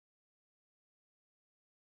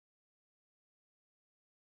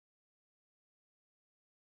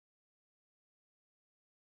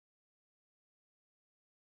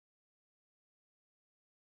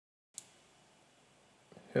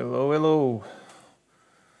Hello, hello.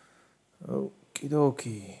 Okie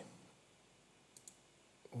dokie.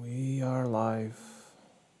 We are live.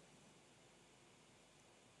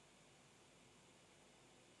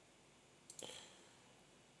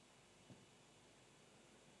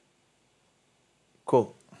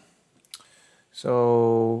 Cool.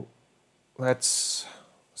 So let's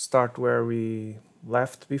start where we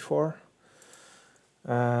left before.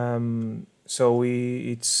 So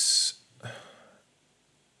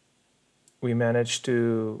we managed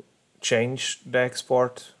to change the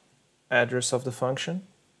export address of the function,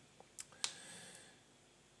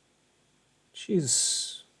 which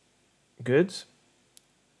is good,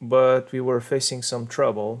 but we were facing some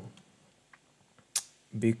trouble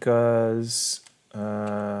because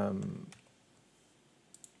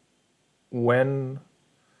when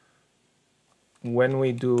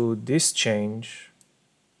we do this change,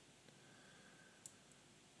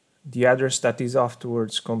 the address that is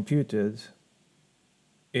afterwards computed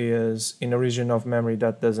is in a region of memory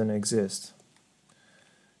that doesn't exist.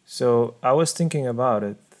 So I was thinking about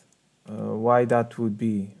it, why that would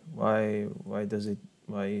be, why is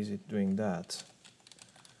it doing that?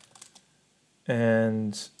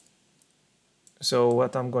 And so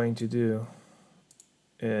what I'm going to do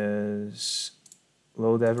is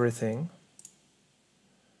load everything.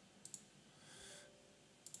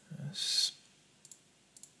 Yes.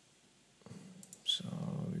 So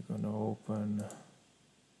we're gonna open.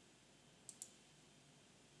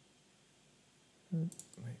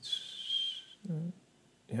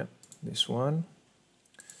 Yeah, this one.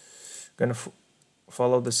 Gonna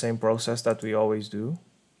follow the same process that we always do.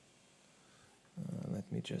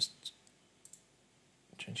 Let me just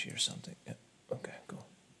change here something. Yeah. Okay, cool.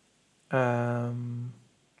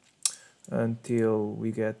 Until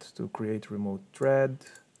we get to create remote thread,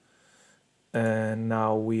 and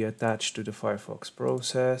now we attach to the Firefox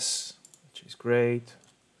process, which is great.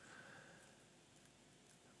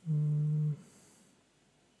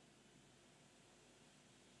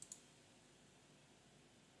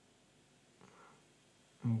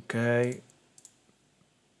 Okay.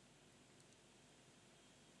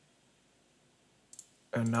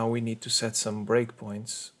 And now we need to set some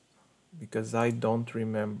breakpoints because I don't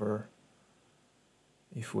remember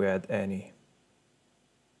if we had any.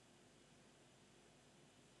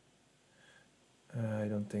 I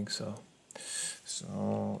don't think so.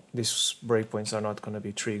 So these breakpoints are not going to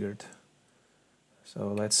be triggered.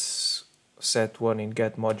 So let's set one in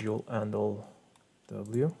get module handle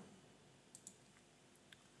w.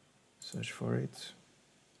 Search for it.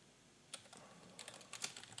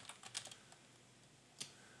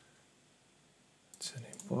 It's an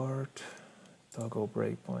import toggle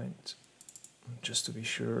breakpoint, just to be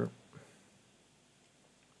sure.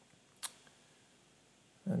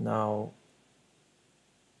 And now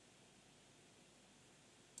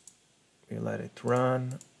we let it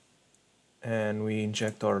run and we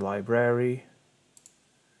inject our library.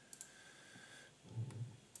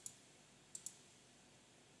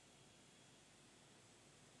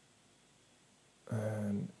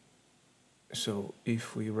 And so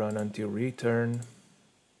if we run until return,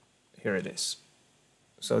 here it is.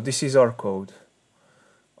 So this is our code,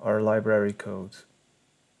 our library code.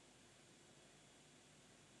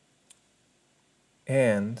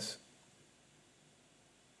 And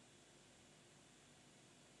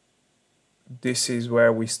this is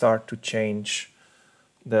where we start to change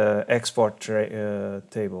the export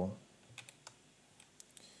table.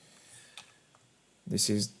 This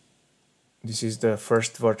is the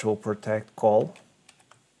first virtual protect call,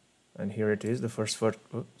 and here it is, the first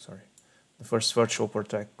virtual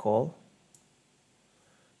protect call,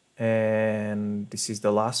 and this is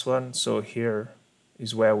the last one. So here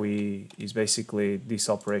is where is basically this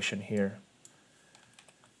operation here,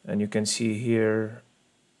 and you can see here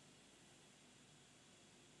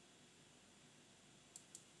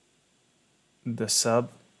the sub.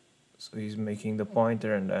 So he's making the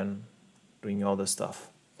pointer and then doing all the stuff.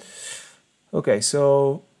 Okay,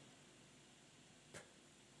 so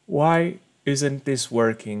why isn't this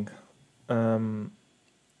working?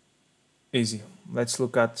 Easy. Let's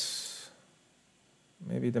look at,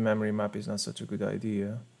 maybe the memory map is not such a good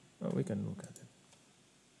idea, but we can look at it.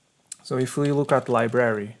 So if we look at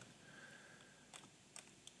library,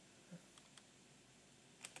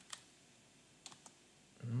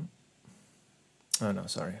 oh no,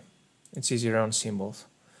 sorry, it's easier on symbols.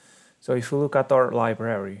 So if we look at our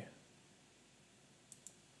library,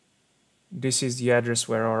 this is the address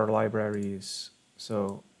where our library is.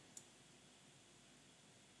 So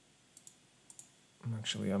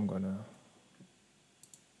actually I'm gonna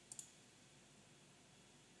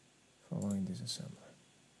following this assembly.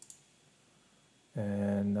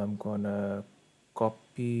 and I'm gonna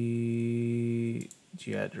copy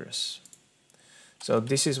the address. So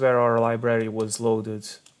this is where our library was loaded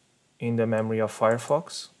in the memory of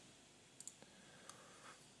Firefox.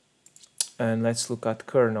 And let's look at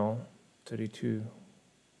kernel 32,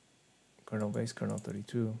 kernel base, kernel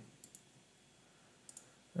 32.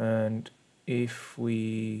 And if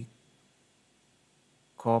we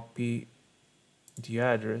copy the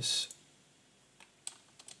address,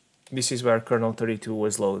 this is where kernel 32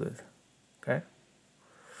 was loaded, okay?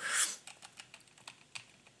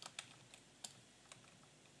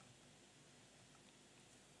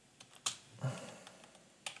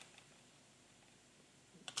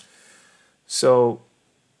 So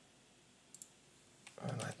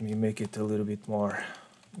let me make it a little bit more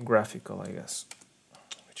graphical, I guess.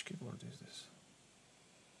 Which keyboard is this?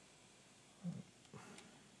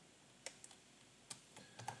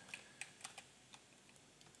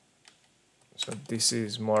 So this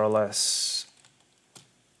is more or less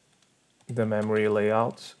the memory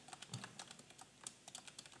layout.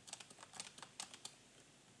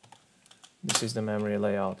 This is the memory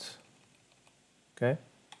layout, okay?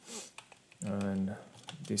 And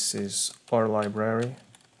this is our library.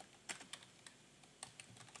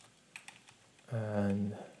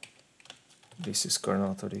 And this is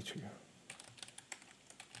kernel 32.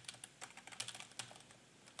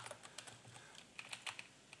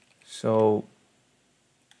 So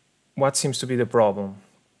what seems to be the problem?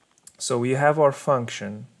 So we have our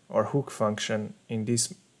function, our hook function in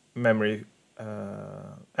this memory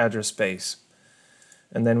address space.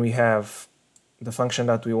 And then we have the function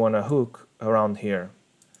that we want to hook around here.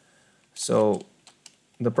 So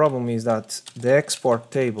the problem is that the export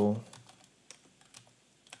table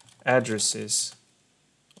addresses,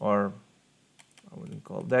 or I wouldn't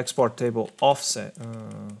call it, the export table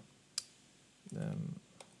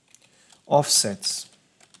offsets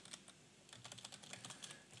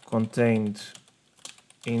contained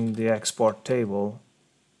in the export table,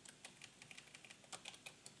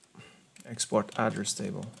 export address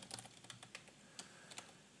table,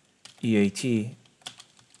 EAT,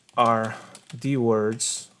 are D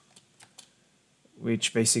words,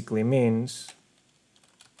 which basically means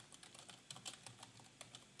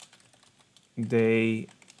they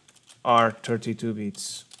are 32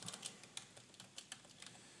 bits.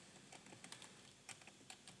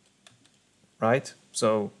 Right?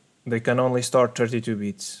 So they can only store 32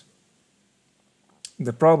 bits.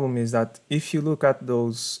 The problem is that if you look at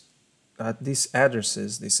these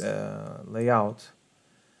addresses, this layout,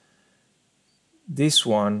 this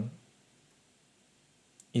one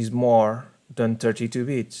is more than 32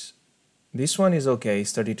 bits. This one is okay,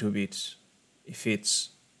 it's 32 bits. It fits.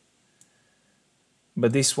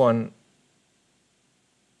 But this one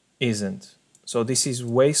isn't. So this is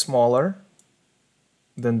way smaller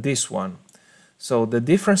than this one. So the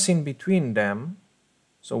difference in between them,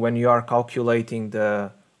 so when you are calculating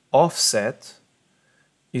the offset,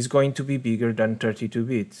 is going to be bigger than 32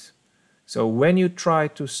 bits. So when you try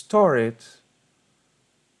to store it,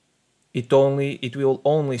 it will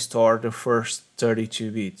only store the first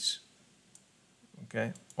 32 bits.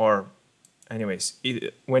 Okay? Or anyways,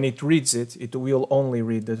 when it reads it, it will only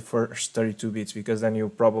read the first 32 bits, because then you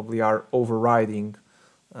probably are overriding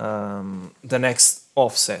the next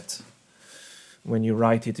offset when you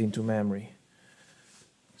write it into memory.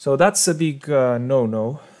 So that's a big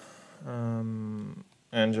no-no.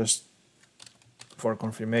 And just for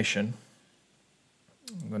confirmation,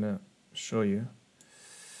 I'm gonna show you.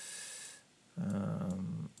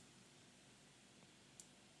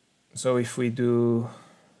 So if we do,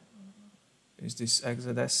 is this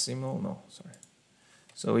hexadecimal? No, sorry.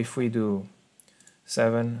 So if we do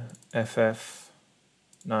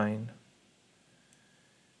 7FF9,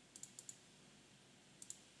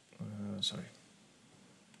 sorry,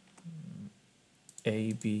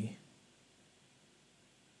 AB,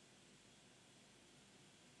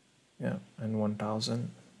 yeah, and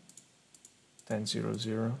 1000,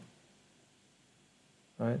 1000,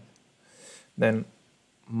 right? Then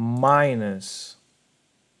minus,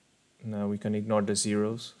 now we can ignore the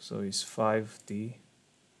zeros, so it's 5D,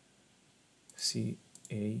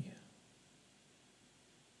 CA,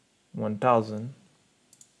 1000.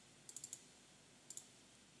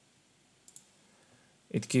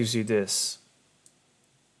 It gives you this.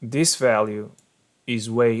 This value is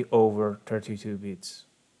way over 32 bits.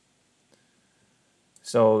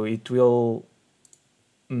 So it will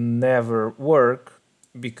never work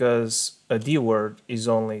because a D word is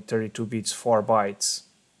only 32 bits, 4 bytes.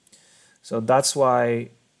 So that's why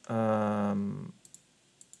where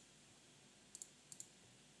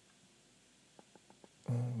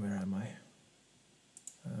am I?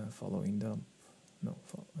 following dump. No,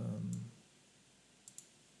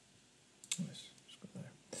 let's go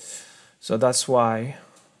there. So that's why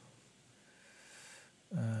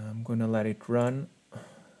I'm gonna let it run.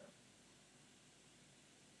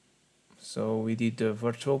 So we did the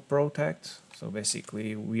virtual protect. So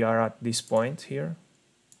basically we are at this point here.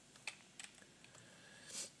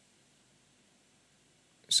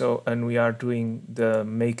 So, and we are doing the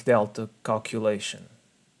make delta calculation.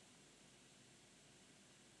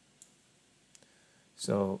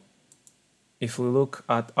 So if we look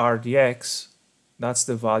at RDX, that's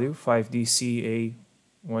the value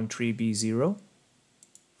 5DCA13B0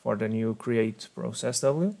 for the new create process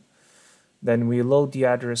W. Then we load the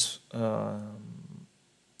address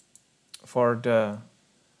for the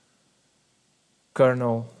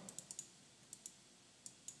kernel.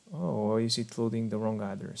 Oh, or is it loading the wrong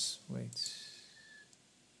address? Wait.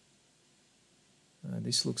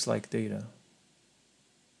 This looks like data.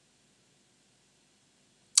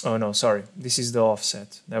 Oh no, sorry. This is the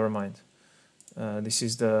offset. Never mind. This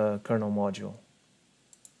is the kernel module.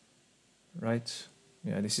 Right?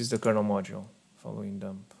 Yeah, this is the kernel module following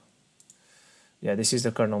dump. Yeah, this is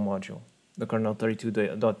the kernel module. The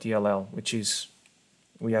kernel32.dll, which is,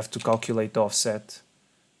 we have to calculate the offset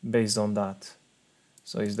based on that.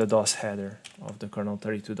 So it's the DOS header of the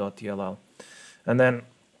kernel32.dll. And then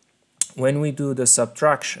when we do the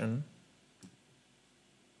subtraction,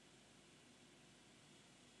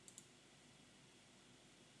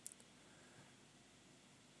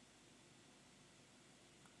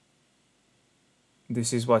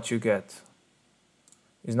 this is what you get.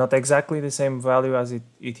 It's not exactly the same value as it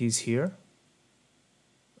is here,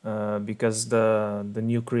 because the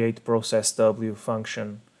new create process W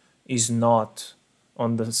function is not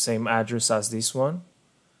on the same address as this one,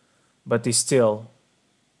 but is still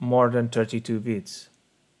more than 32 bits.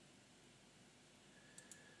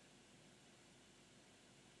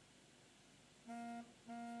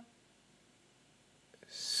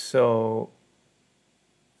 So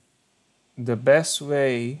the best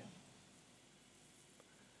way,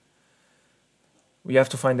 we have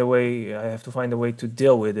to find a way, I have to find a way to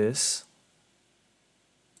deal with this.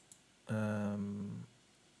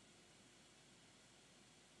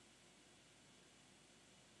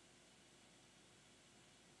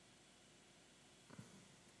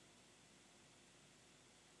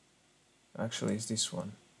 Actually, it's this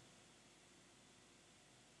one.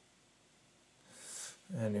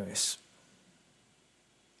 Anyways,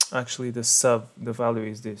 actually the value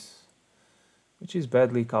is this, which is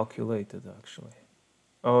badly calculated actually.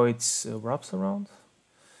 Oh, it's wraps around?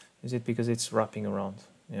 Is it because it's wrapping around?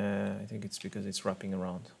 Yeah, I think it's because it's wrapping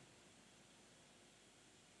around.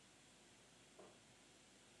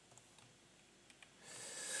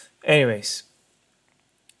 Anyways,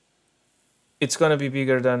 it's gonna be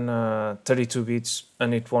bigger than 32 bits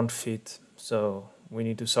and it won't fit, so we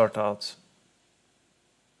need to sort out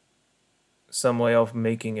some way of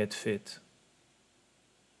making it fit.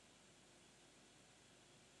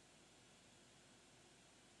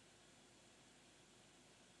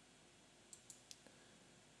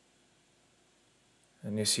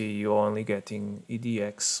 And you see you're only getting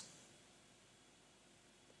EDX.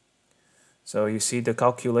 So you see the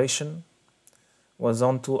calculation was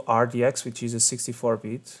onto RDX, which is a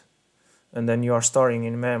 64-bit, and then you are storing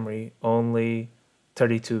in memory only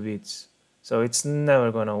 32 bits. So it's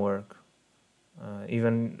never gonna work,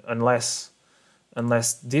 even unless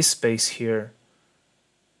this space here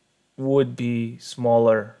would be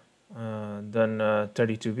smaller than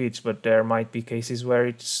 32 bits, but there might be cases where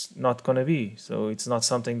it's not gonna be. So it's not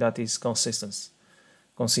something that is consistent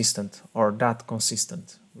or that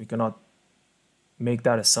consistent. We cannot make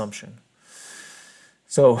that assumption.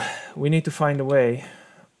 So we need to find a way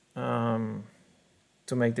to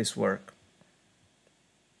make this work.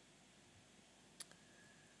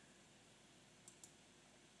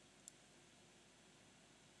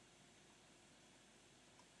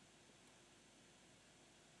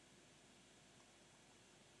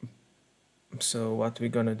 So what we're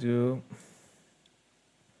gonna do,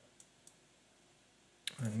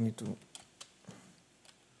 I need to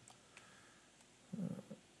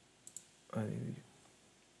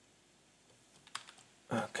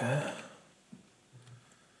okay.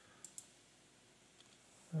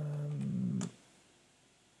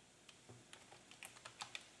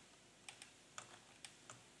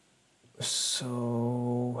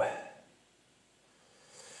 So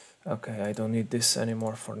okay, I don't need this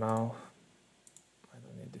anymore for now. I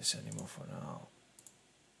don't need this anymore for now.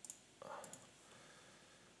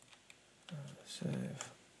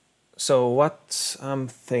 Save. So what I'm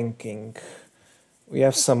thinking, we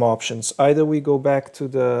have some options. Either we go back to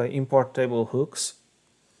the import table hooks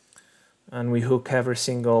and we hook every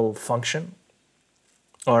single function,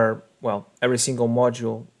 or well, every single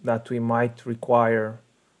module that we might require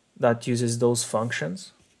that uses those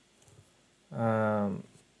functions.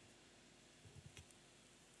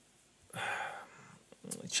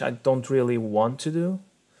 Which I don't really want to do.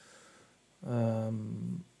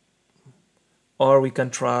 Or we can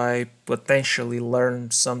try potentially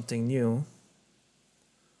learn something new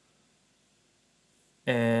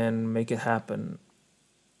and make it happen.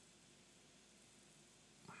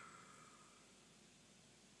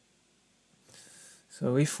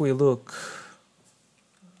 So if we look,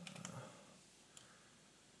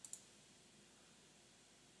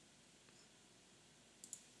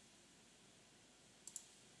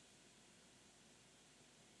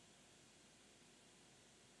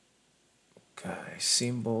 okay,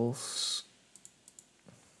 symbols.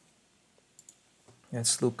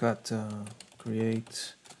 Let's look at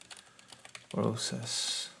create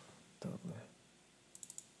process.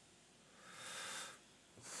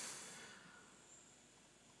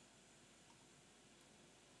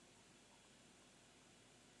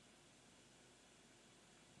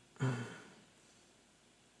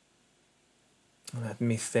 Let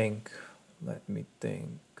me think.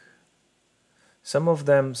 Some of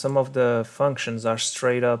the functions are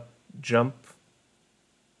straight up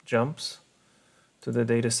jumps to the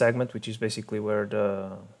data segment, which is basically where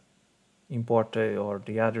the import or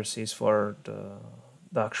the address is for the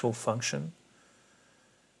actual function.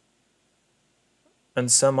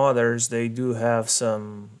 And some others, they do have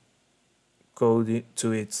some code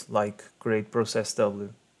to it, like create process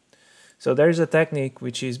W. So there's a technique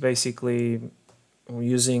which is basically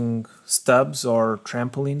using stubs or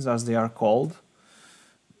trampolines, as they are called.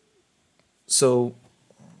 So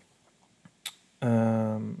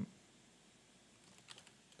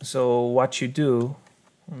so what you do,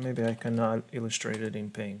 maybe I can illustrate it in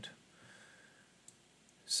Paint.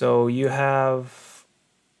 So you have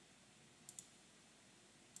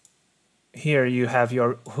here you have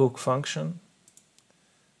your hook function.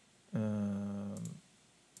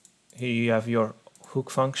 Here you have your hook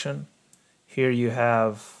function. Here you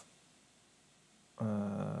have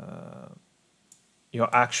your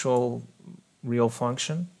actual real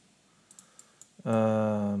function.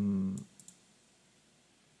 And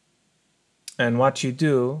what you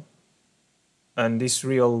do, and this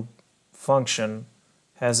real function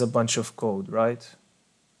has a bunch of code, right?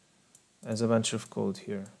 Has a bunch of code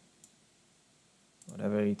here.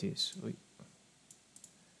 Whatever it is.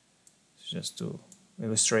 It's just to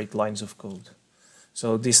illustrate lines of code.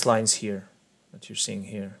 So these lines here that you're seeing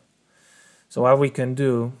here. So what we can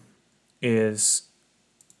do is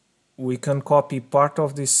we can copy part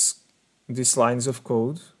of these lines of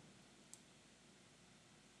code.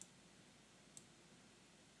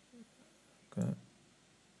 Okay.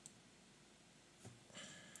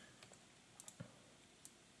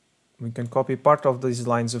 We can copy part of these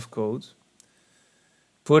lines of code,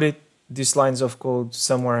 put these lines of code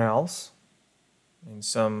somewhere else, in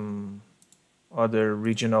some other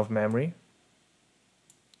region of memory.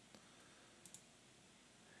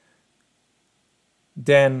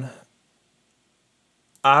 Then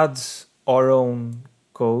add our own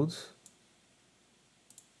code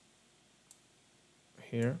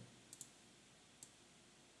here,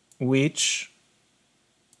 which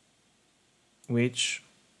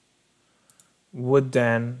would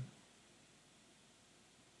then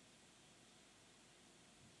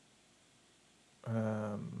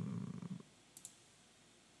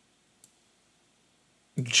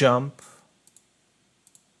jump.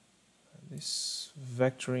 This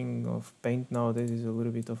vectoring of Paint nowadays is a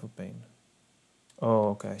little bit of a pain.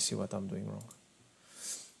 Oh, okay, I see what I'm doing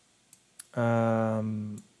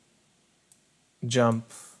wrong.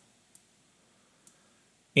 Jump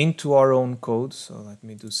into our own code. So let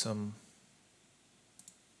me do some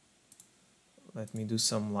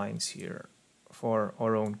lines here for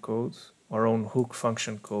our own code, our own hook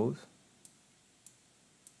function code.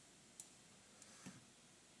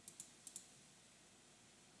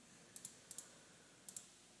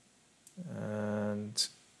 And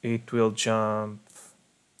it will jump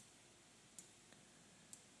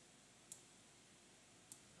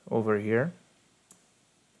over here,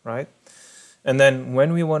 right? And then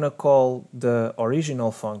when we want to call the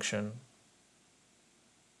original function,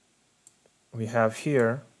 we have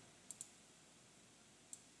here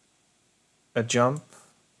a jump,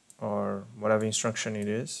 or whatever instruction it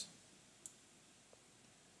is,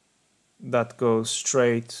 that goes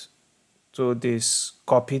straight to this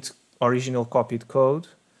original copied code,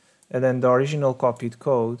 and then the original copied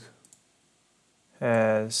code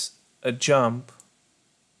as a jump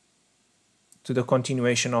to the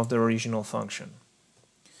continuation of the original function.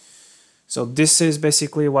 So this is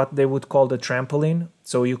basically what they would call the trampoline.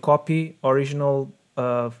 So you copy original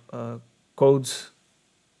codes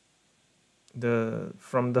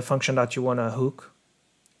from the function that you want to hook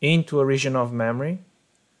into a region of memory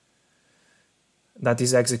that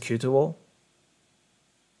is executable.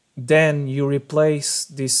 Then you replace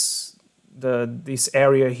this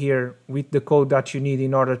area here with the code that you need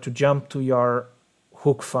in order to jump to your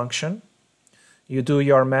hook function. You do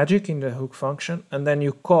your magic in the hook function, and then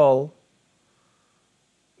you call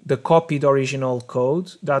the copied original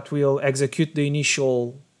code that will execute the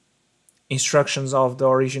initial instructions of the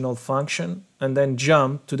original function and then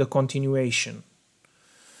jump to the continuation.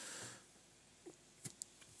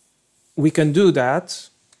 We can do that,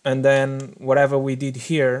 and then whatever we did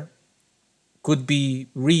here could be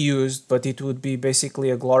reused, but it would be basically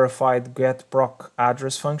a glorified get proc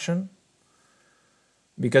address function,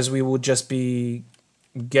 because we would just be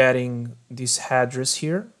getting this address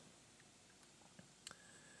here.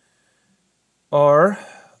 Or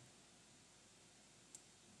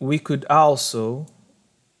we could also,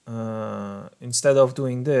 instead of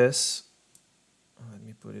doing this, let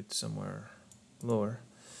me put it somewhere lower.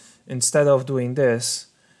 Instead of doing this,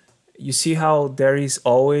 you see how there is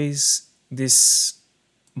always this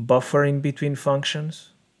buffer in between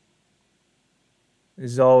functions?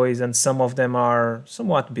 There's always, and some of them are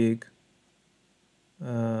somewhat big.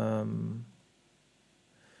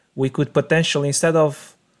 We could potentially, instead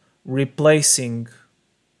of replacing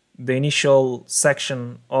the initial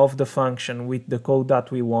section of the function with the code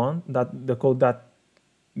that we want, the code that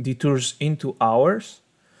detours into ours,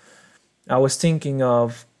 I was thinking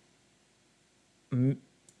of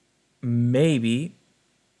maybe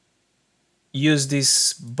use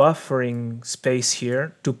this buffering space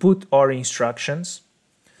here to put our instructions,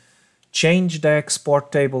 change the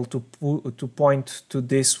export table to point to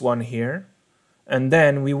this one here, and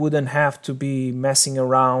then we wouldn't have to be messing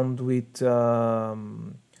around with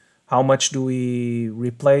how much do we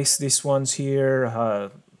replace these ones here,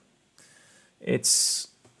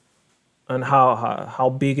 and how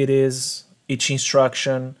big it is, each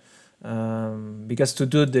instruction, because to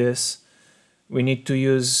do this we need to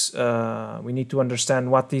use we need to understand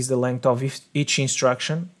what is the length of each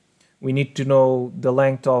instruction. We need to know the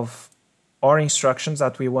length of our instructions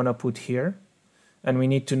that we want to put here, and we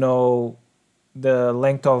need to know the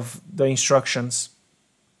length of the instructions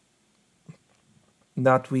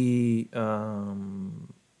that we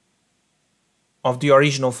of the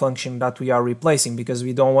original function that we are replacing, because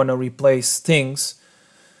we don't want to replace things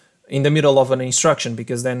in the middle of an instruction,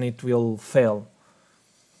 because then it will fail.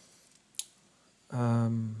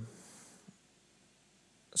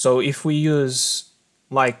 So if we use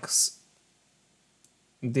like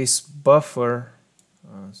this buffer,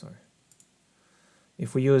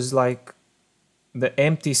 if we use like the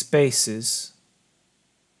empty spaces,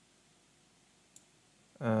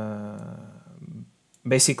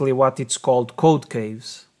 basically what it's called code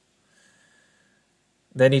caves,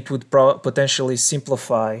 then it would potentially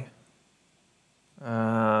simplify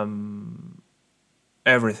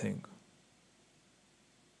everything.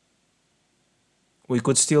 We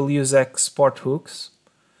could still use export hooks.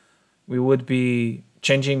 We would be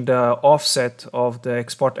changing the offset of the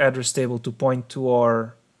export address table to point to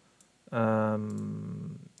our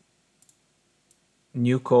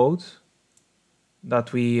new code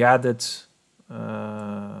that we added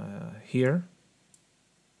here.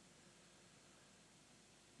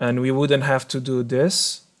 And we wouldn't have to do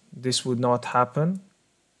this. This would not happen.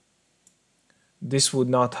 This would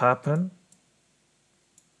not happen.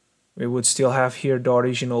 We would still have here the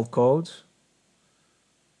original code.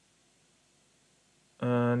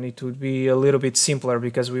 And it would be a little bit simpler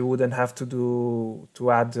because we wouldn't have to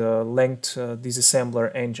add a length disassembler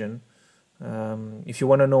engine. If you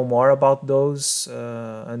want to know more about those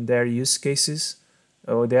and their use cases,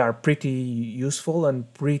 they are pretty useful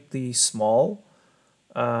and pretty small.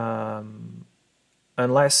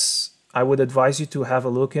 Unless I would advise you to have a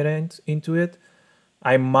look at into it.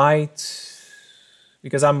 I might,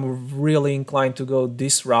 because I'm really inclined to go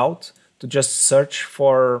this route, to just search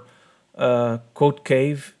for code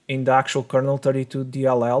cave in the actual kernel 32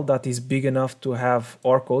 DLL that is big enough to have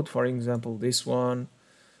our code, for example this one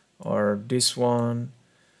or this one,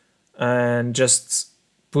 and just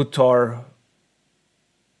put our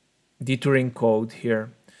detouring code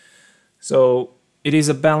here. So it is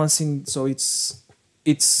a balancing, so it's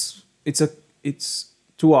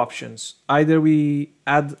two options. Either we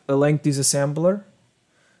add a length disassembler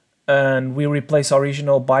and we replace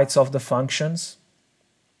original bytes of the functions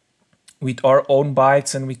with our own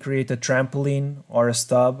bytes, and we create a trampoline or a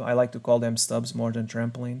stub. I like to call them stubs more than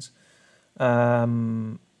trampolines.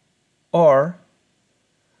 Or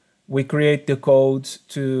we create the code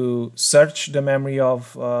to search the memory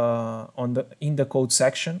of in the code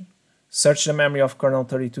section, search the memory of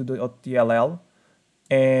kernel32.dll,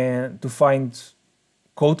 and to find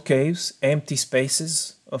code caves, empty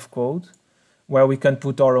spaces of code, where we can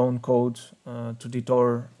put our own code to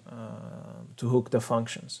detour, to hook the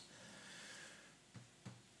functions.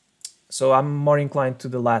 So I'm more inclined to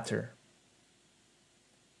the latter.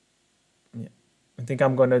 Yeah. I think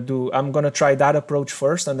I'm gonna try that approach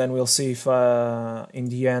first, and then we'll see if in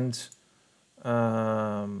the end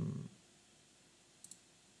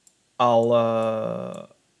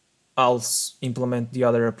I'll implement the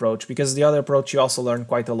other approach, because the other approach you also learn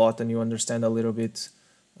quite a lot and you understand a little bit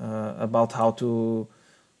about how to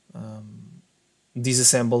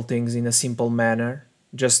disassemble things in a simple manner,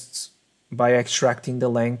 just by extracting the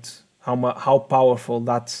length, how powerful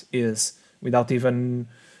that is without even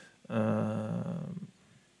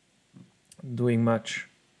doing much.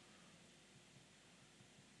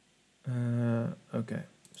 Okay,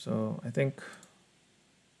 so I think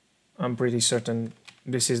I'm pretty certain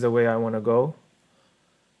this is the way I want to go.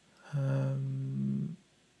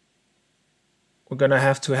 We're gonna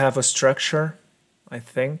have to have a structure, I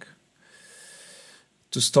think,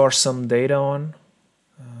 to store some data on.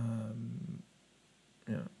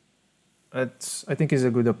 Yeah, I think is a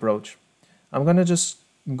good approach. I'm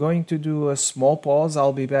going to do a small pause.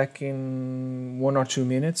 I'll be back in 1 or 2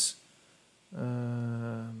 minutes.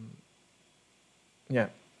 Yeah.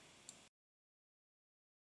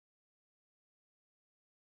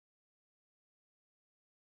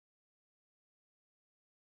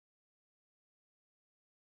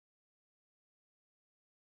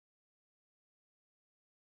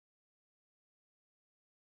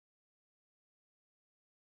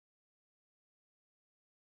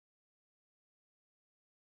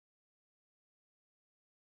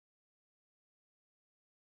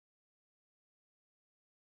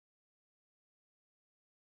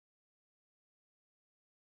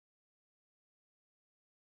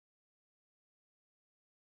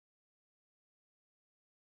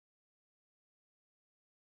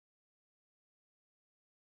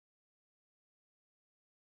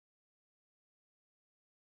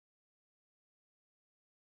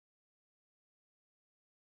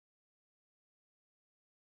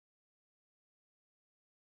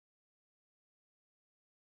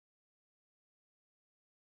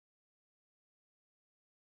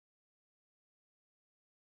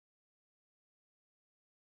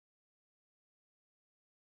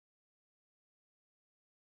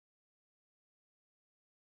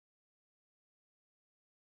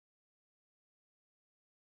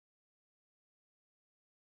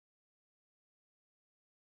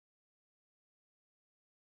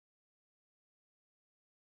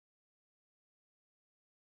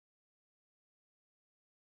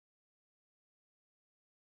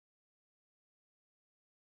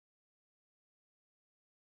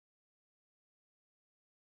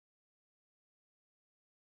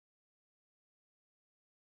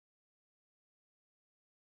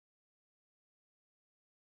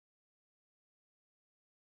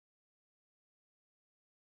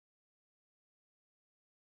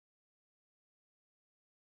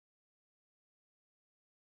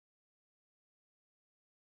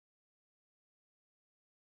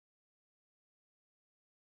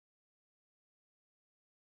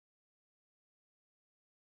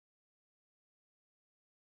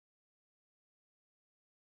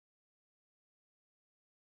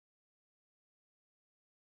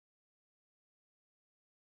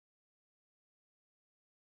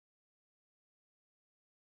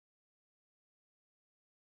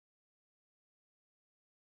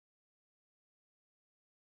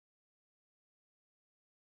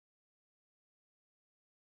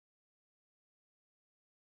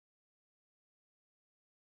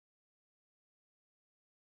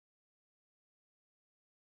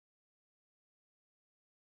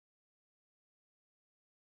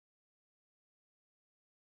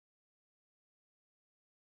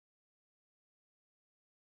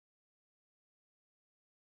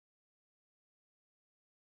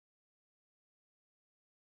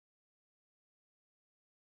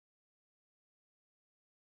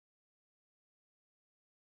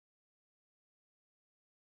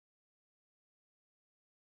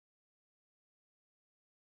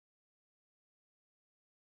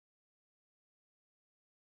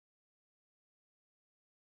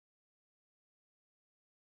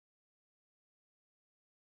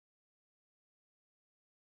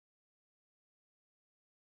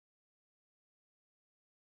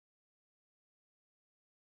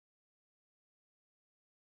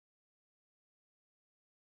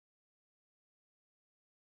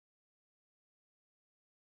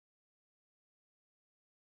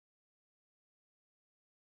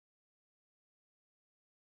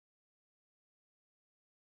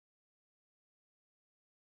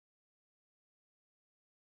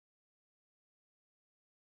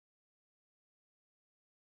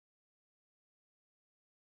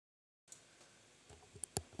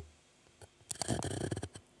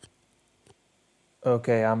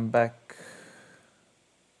 Okay, I'm back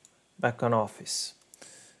on Office.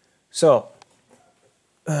 So,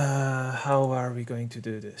 how are we going to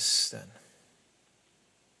do this then?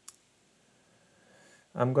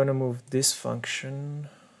 I'm going to move this function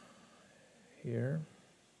here.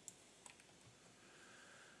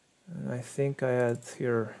 And I think I had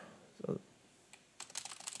here. So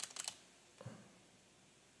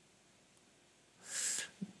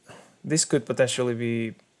this could potentially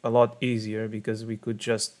be a lot easier because we could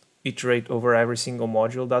just iterate over every single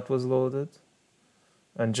module that was loaded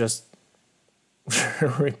and just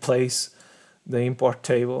replace the import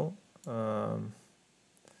table.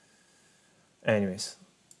 Anyways,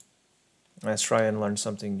 let's try and learn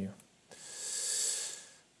something new.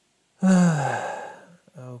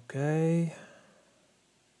 Okay.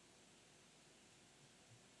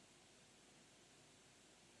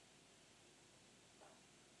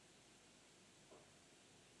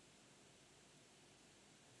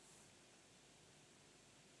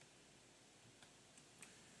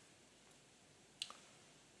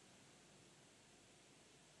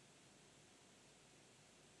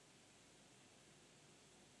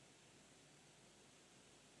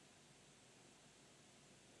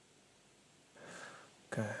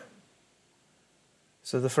 Okay.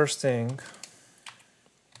 So the first thing,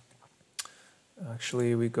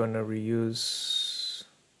 actually, we're gonna reuse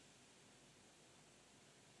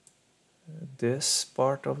this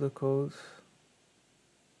part of the code.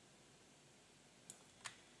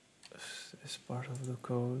 This part of the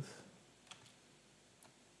code.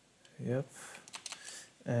 Yep.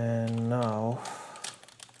 And now,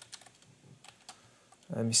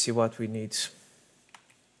 let me see what we need.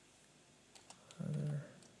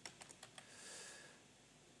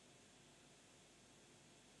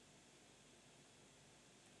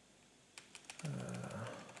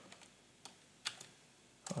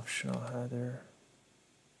 Optional header.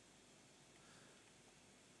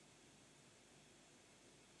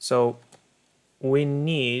 So we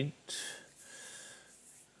need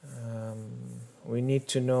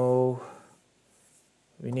to know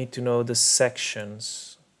the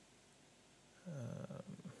sections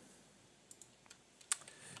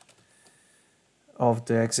of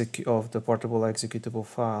the portable executable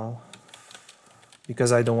file,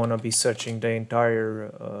 because I don't want to be searching the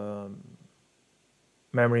entire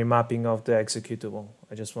memory mapping of the executable.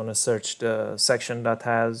 I just want to search the section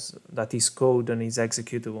that is code and is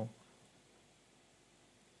executable.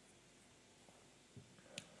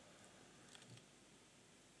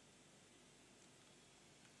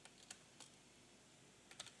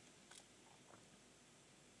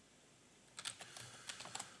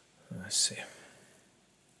 Let's see.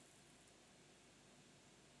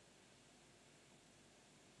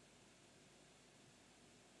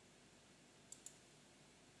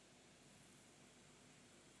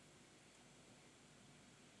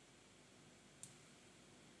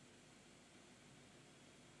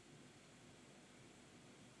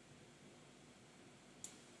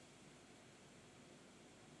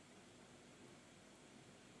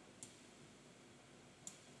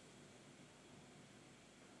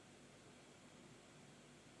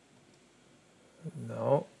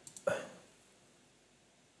 No.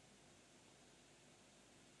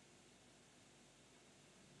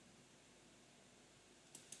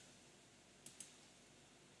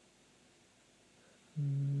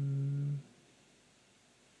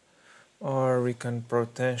 Or we can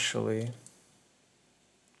potentially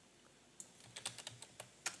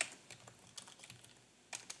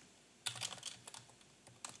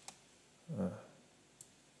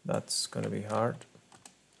that's going to be hard.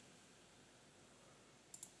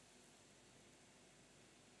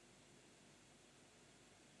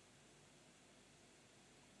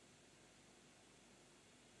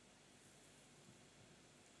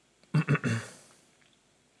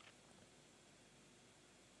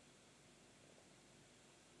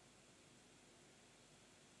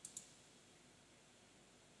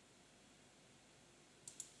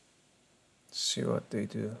 See what they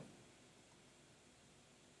do.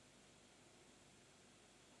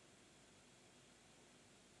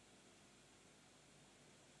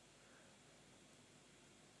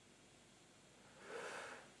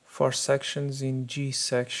 For sections in G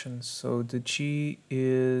sections, so the G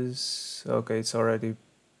is okay, it's already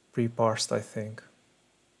pre-parsed, I think.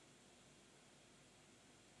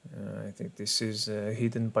 I think this is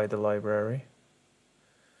hidden by the library.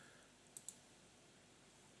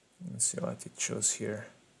 Let's see what it shows here.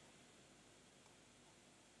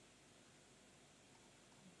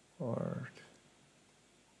 Or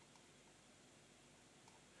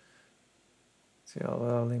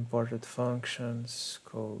CLL imported functions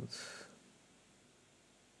code.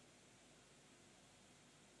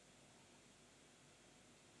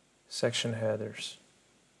 section headers.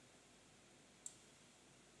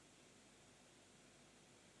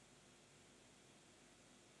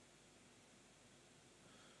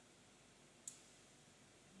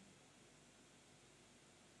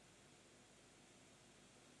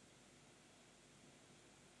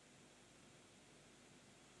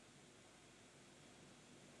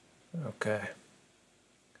 Okay.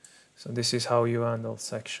 So this is how you handle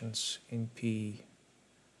sections in P.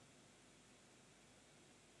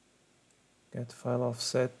 Get file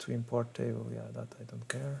offset to import table. Yeah, that I don't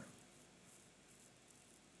care.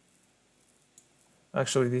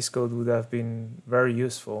 Actually, this code would have been very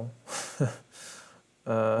useful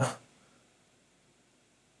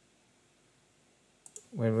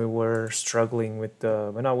when we were struggling with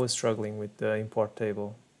when I was struggling with the import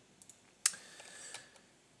table.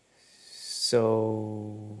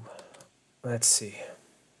 So let's see.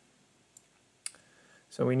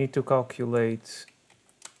 So we need to calculate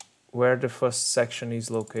where the first section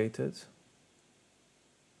is located.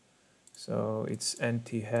 So it's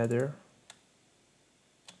NT header.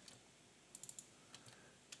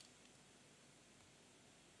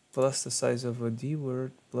 Plus the size of a D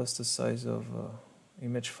word plus the size of a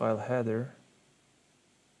image file header.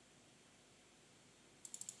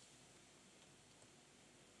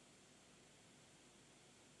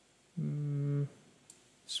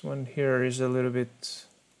 This one here is a little bit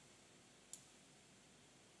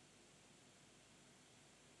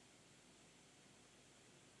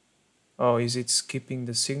oh, is it skipping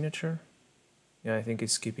the signature? Yeah, I think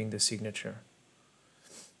it's skipping the signature.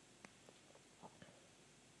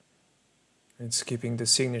 It's skipping the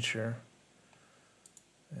signature.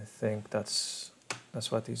 I think that's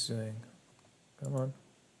what it's doing. Come on.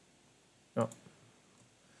 No.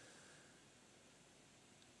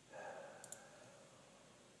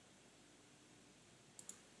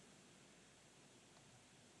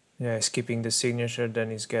 Yeah, skipping the signature,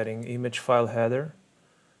 then it's getting image file header,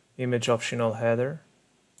 image optional header.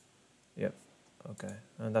 Yep. Okay,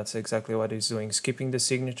 and that's exactly what it's doing. Skipping the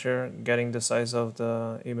signature, getting the size of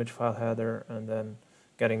the image file header, and then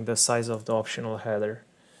getting the size of the optional header.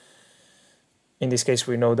 In this case,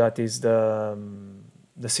 we know that is the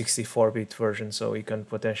 64-bit version, so we can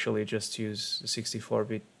potentially just use the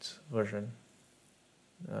 64-bit version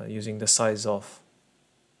using the size of.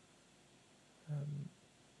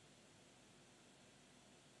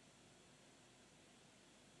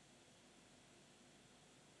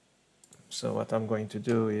 So what I'm going to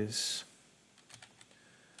do is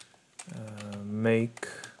make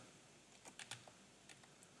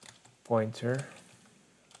pointer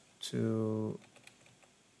to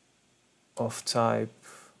of type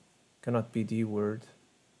cannot be D word.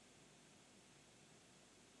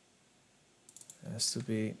 It has to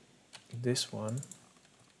be this one.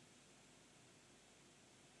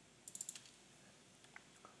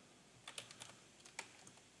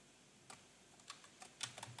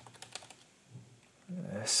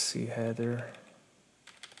 SC header,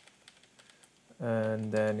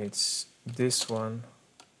 and then it's this one,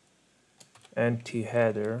 NT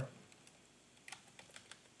header,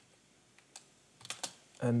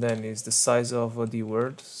 and then it's the size of a D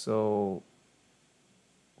word. So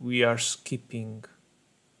we are skipping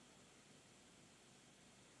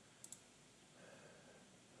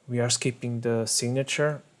the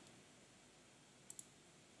signature.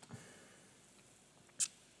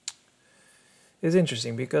 It's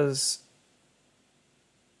interesting because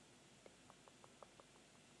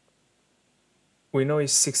we know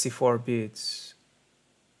it's 64 bits,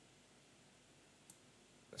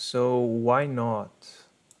 so why not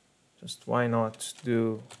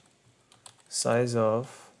do size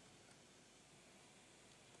of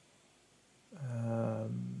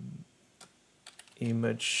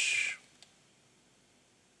image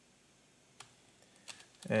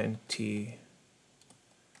NT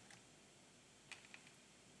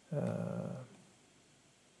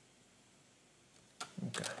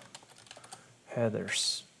okay,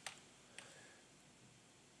 headers.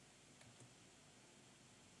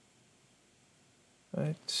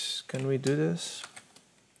 Right, can we do this?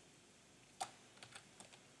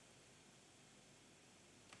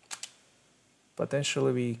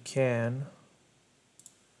 Potentially we can.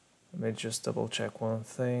 Let me just double check one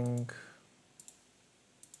thing.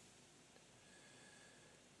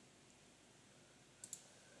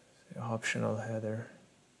 The optional header.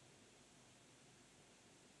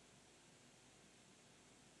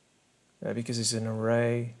 Yeah, because it's an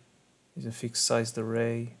array, it's a fixed sized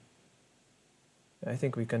array. I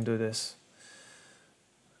think we can do this.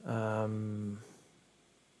 I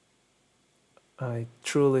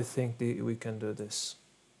truly think we can do this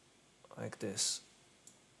like this.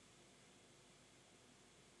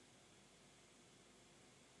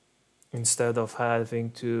 instead of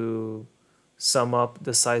having to sum up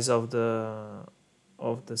the size of the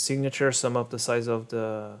signature, sum up the size of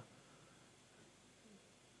the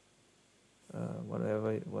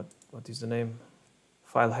what is the name,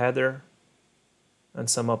 file header, and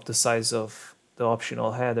sum up the size of the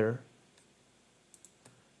optional header,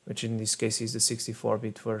 which in this case is the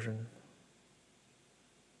 64-bit version.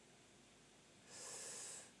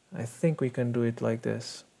 I think we can do it like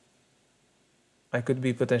this. I could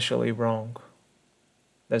be potentially wrong.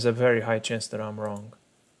 There's a very high chance that I'm wrong.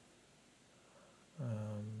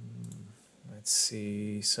 Let's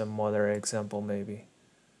see some other example maybe.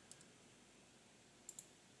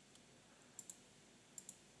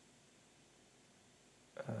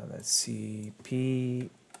 Let's see, p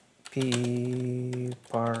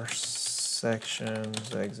parse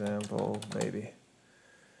sections example maybe.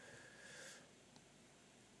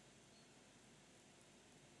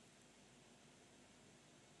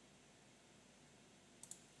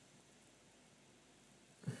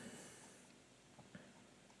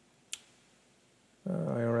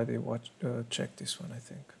 I already checked this one, I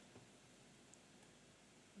think.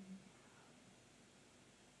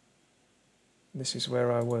 This is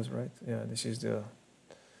where I was, right? Yeah, this is the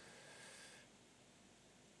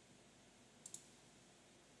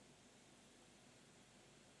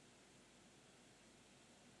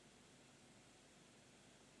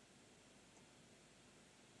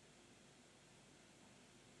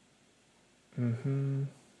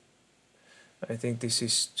I think this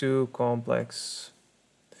is too complex.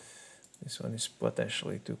 This one is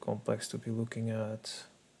potentially too complex to be looking at.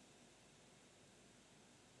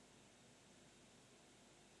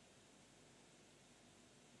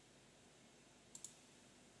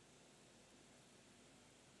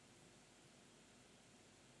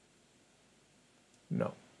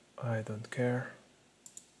 No, I don't care.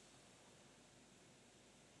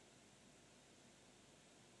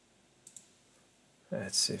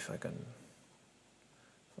 Let's see if I can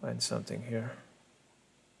find something here.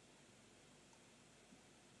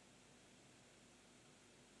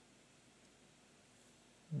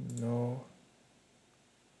 No.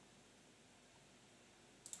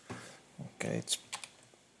 Okay, it's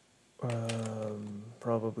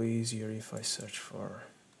probably easier if I search for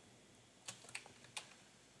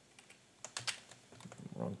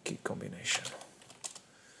wrong key combination.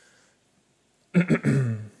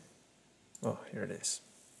 Oh, here it is.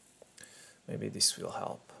 Maybe this will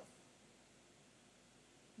help.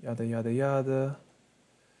 Yada yada yada.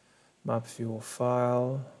 Map view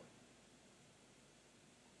file.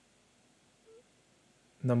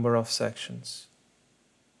 Number of sections.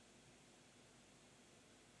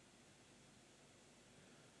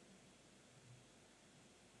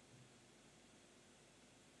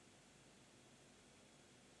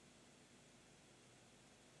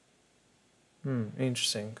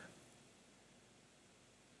 Interesting.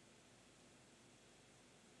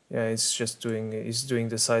 Yeah, it's doing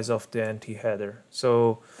the size of the anti-header.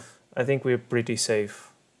 So I think we're pretty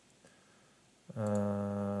safe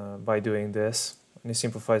by doing this. And it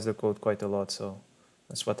simplifies the code quite a lot, so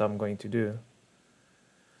that's what I'm going to do.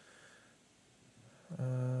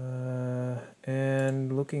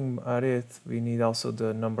 And looking at it, we need also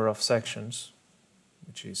the number of sections,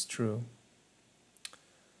 which is true.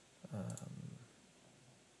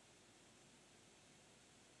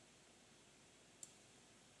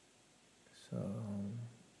 So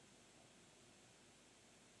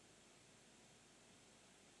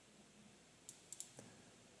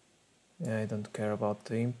yeah, I don't care about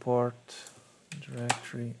the import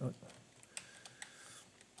directory. Oh.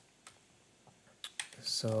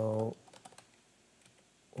 So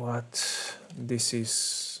what this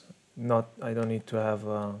is not, I don't need to have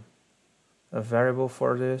a variable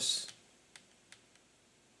for this.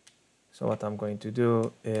 So what I'm going to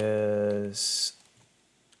do is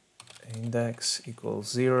index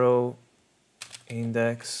equals 0,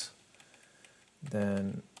 index,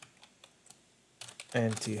 then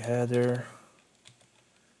anti-header,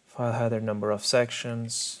 file header number of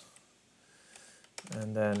sections,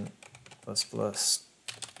 and then plus plus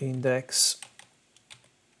index.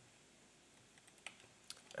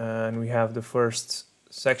 And we have the first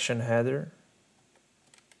section header.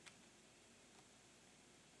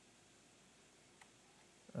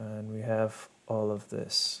 And we have all of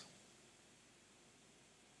this.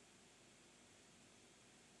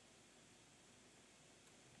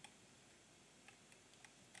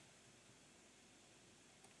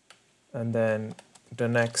 And then the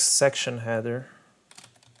next section header.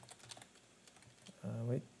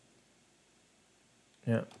 Wait.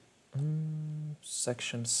 Yeah.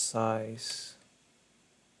 Section size.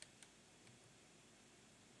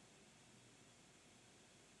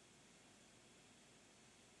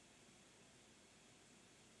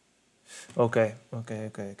 Okay,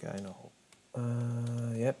 I know.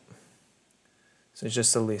 Yep. So it's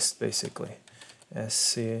just a list basically.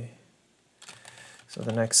 SC. So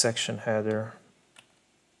the next section header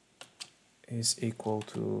is equal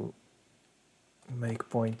to make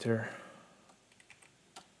pointer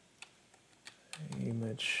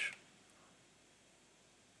image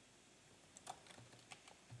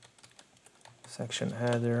section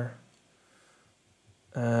header,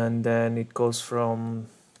 and then it goes from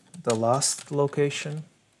the last location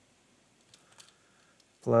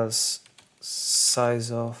plus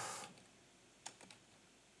size of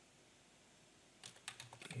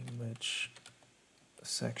image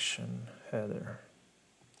section header.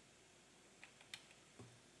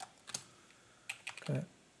 Okay.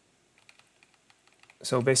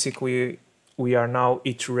 So basically we are now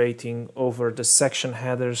iterating over the section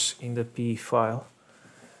headers in the P file.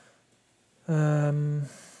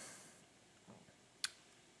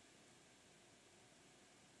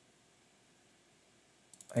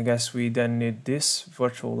 I guess we then need this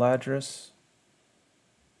virtual address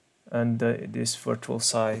and this virtual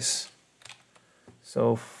size.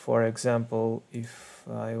 So for example, if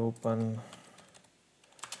I open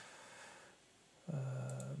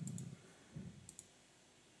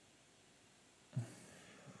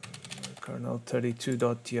kernel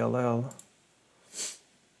 32.dll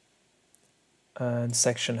and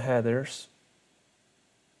section headers,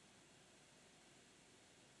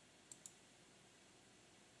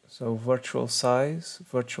 so virtual size,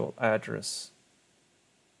 virtual address,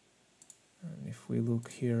 and if we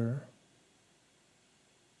look here,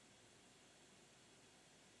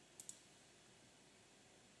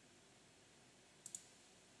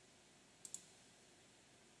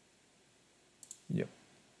 yep,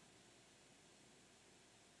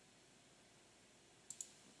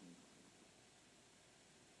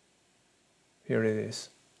 here it is,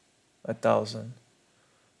 1000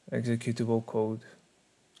 executable code.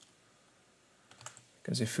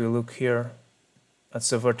 Because if you look here, that's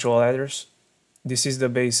the virtual address. This is the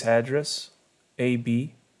base address,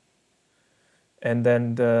 AB, and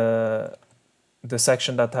then the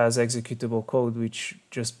section that has executable code, which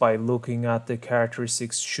just by looking at the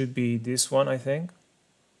characteristics should be this one, I think.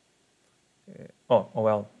 Oh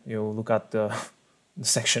well, you look at the, the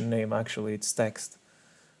section name, actually it's text.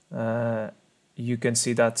 You can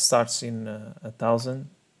see that starts in 1000,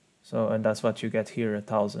 so, and that's what you get here,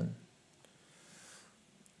 1000.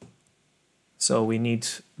 So we need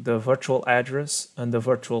the virtual address and the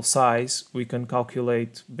virtual size. We can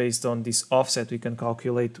calculate based on this offset, we can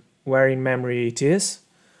calculate where in memory it is.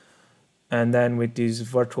 And then with this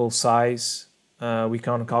virtual size, we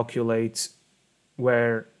can calculate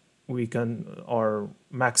where we can, or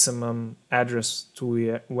maximum address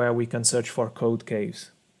to where we can search for code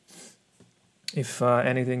caves. If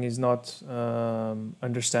anything is not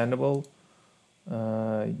understandable,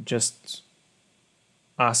 just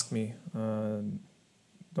ask me.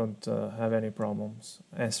 Don't have any problems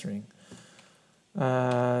answering.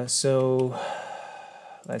 So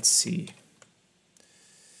let's see.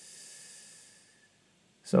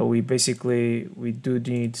 So we basically, we do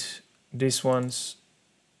need these ones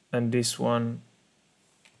and this one,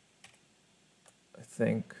 I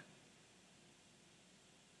think.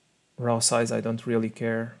 Raw size, I don't really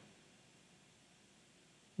care.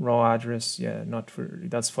 Raw address, yeah, not for,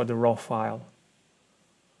 that's for the raw file.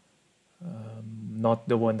 Not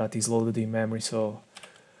the one that is loaded in memory. So,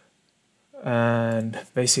 and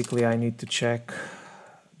basically I need to check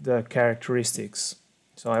the characteristics.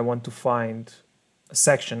 So I want to find a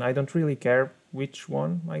section. I don't really care which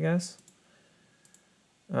one, I guess.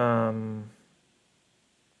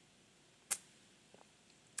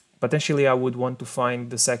 Potentially I would want to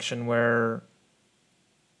find the section where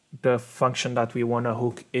the function that we want to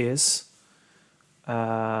hook is.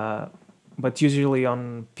 But usually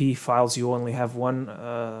on P files you only have one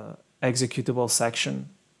executable section,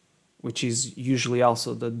 which is usually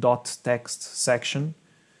also the .text section.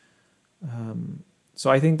 So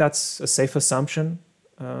I think that's a safe assumption.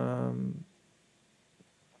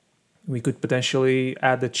 We could potentially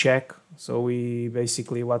add a check. So we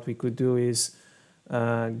basically, what we could do is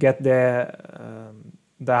get the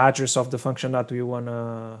address of the function that we want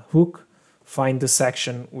to hook, find the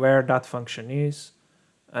section where that function is,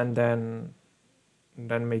 and then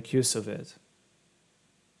make use of it.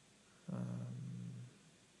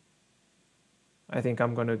 I think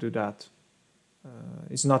I'm going to do that.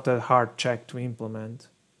 It's not a hard check to implement,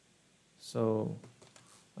 so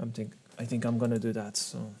I think I'm going to do that.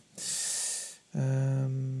 So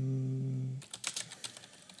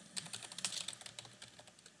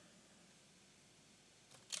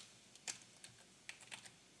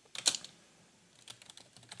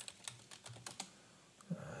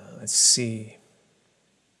let's see,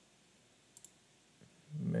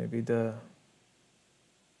 maybe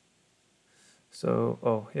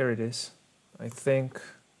oh, here it is. I think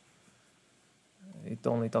it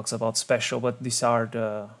only talks about special, but these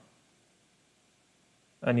are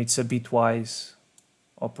and it's a bitwise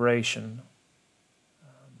operation.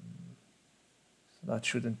 That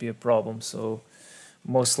shouldn't be a problem. So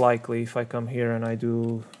most likely if I come here and I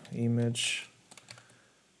do image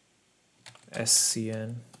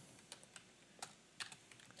SCN,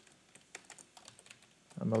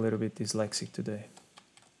 I'm a little bit dyslexic today.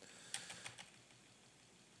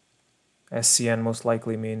 SCN most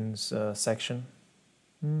likely means section.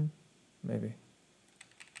 Maybe.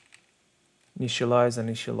 Initialized,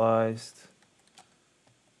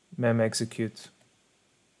 mem execute,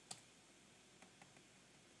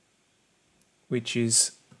 which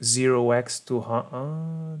is 0x to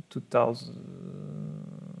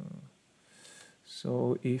 2000.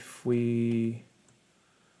 So if we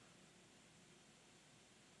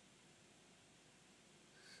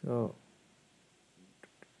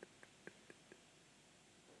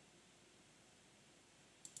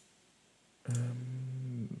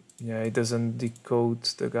yeah, it doesn't decode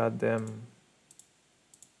the goddamn.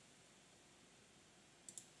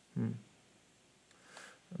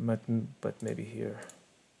 But maybe here.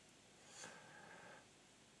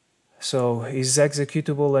 So is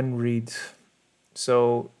executable and read.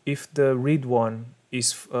 So if the read one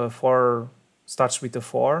is starts with a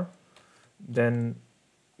 4, then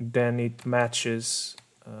it matches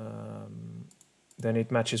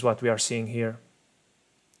what we are seeing here.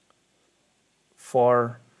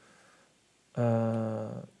 For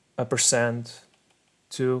a percent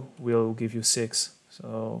 2 will give you 6.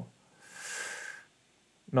 So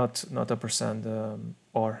not a percent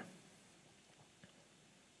or.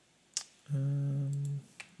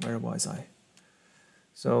 Where was I?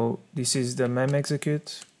 So this is the mem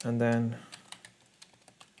execute, and then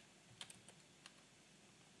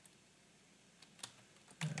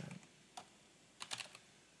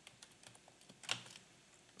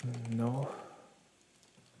no.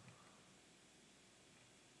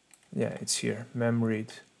 Yeah, it's here, mem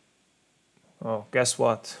read. Oh, guess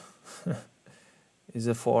what? Is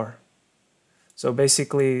a 4. So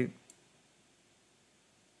basically,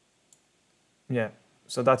 yeah,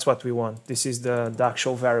 so that's what we want. This is the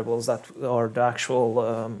actual variables or the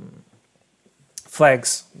actual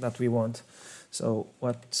flags that we want. So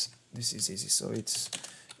this is easy. So it's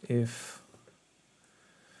if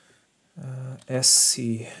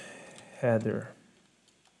SC header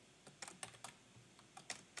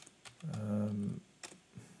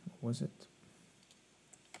what was it?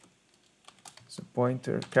 So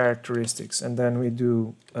pointer characteristics, and then we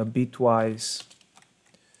do a bitwise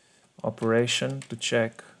operation to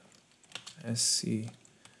check SC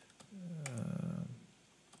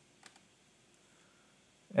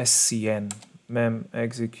SCN mem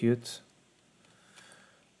execute.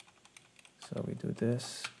 So we do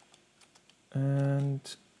this,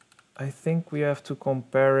 and I think we have to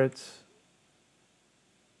compare it.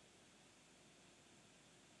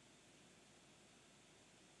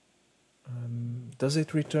 Does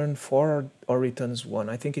it return 4 or returns 1?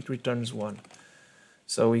 I think it returns 1.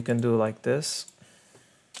 So we can do like this.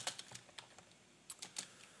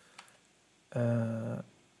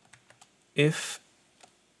 If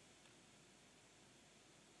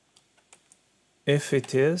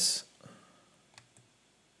it is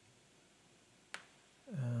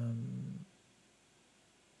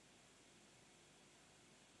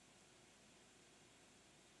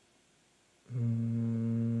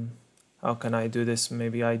how can I do this?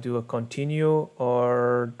 Maybe I do a continue,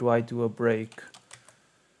 or do I do a break?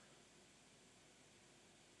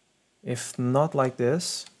 If not like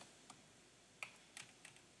this,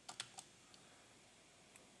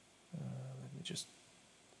 let me just,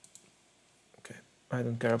 okay, I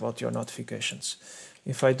don't care about your notifications.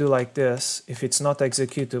 If I do like this, if it's not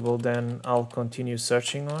executable, then I'll continue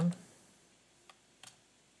searching on.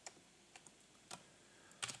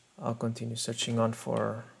 I'll continue searching on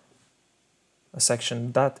for a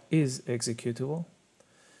section that is executable.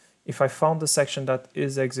 If I found the section that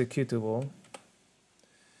is executable,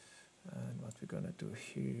 and what we're gonna do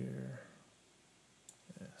here,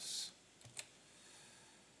 yes.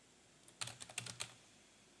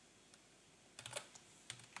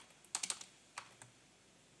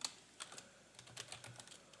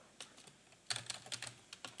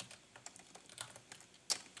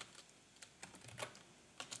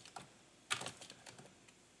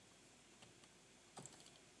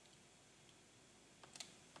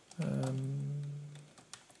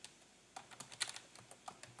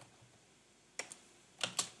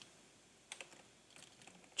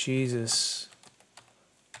 Jesus,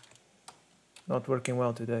 not working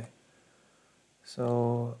well today.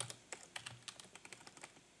 So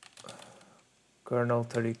kernel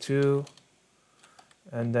 32,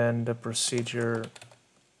 and then the procedure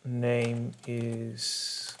name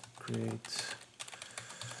is create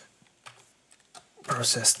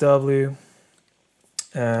process W,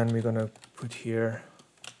 and we're gonna put here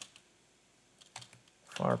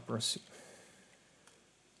var proceed.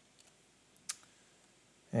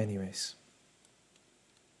 Anyways,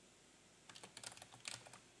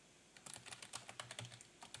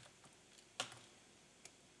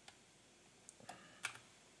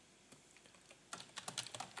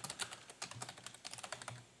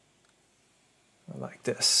 like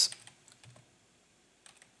this,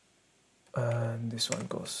 and this one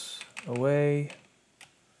goes away.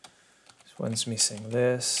 This one's missing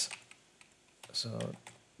this, so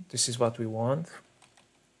this is what we want.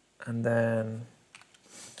 And then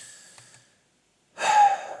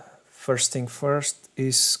first thing first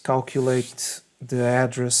is calculate the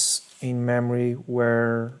address in memory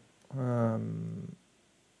where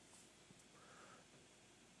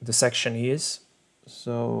the section is.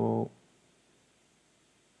 So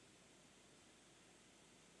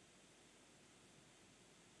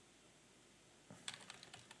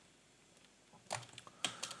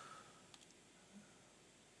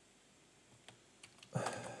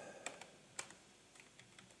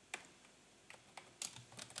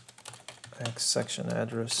x section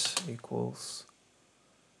address equals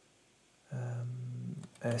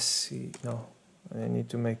sc, no, I need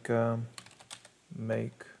to make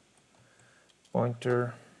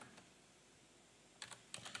pointer,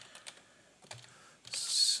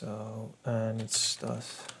 so, and it's dot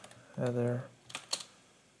header,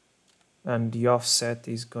 and the offset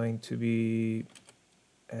is going to be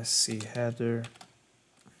sc header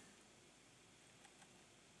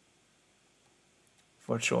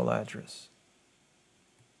virtual address.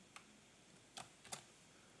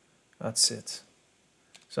 That's it.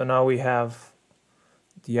 So now we have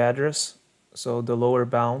the address, so the lower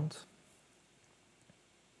bound.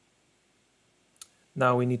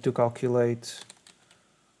 Now we need to calculate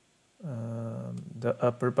the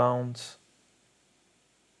upper bound.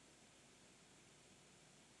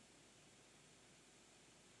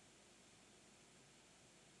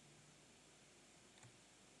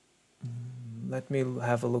 Let me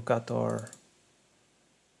have a look at our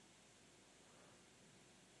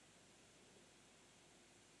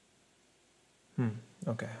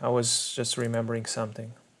okay, I was just remembering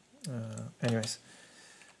something. Anyways,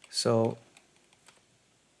 so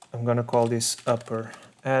I'm gonna call this upper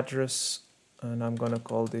address, and I'm gonna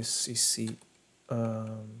call this cc,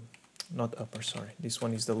 not upper, sorry, this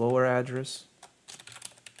one is the lower address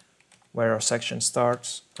where our section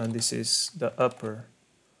starts, and this is the upper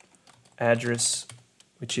address,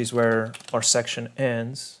 which is where our section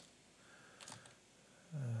ends.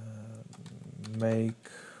 Make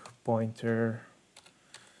pointer,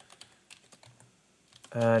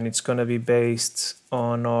 and it's going to be based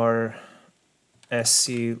on our sc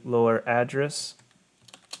lower address,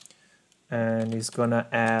 and it's going to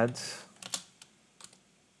add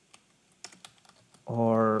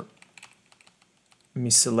our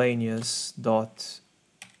miscellaneous dot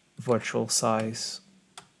virtual size.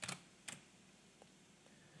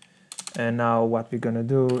 And now what we're going to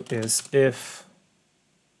do is if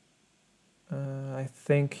I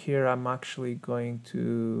think here I'm actually going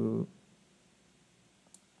to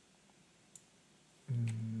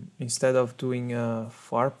instead of doing a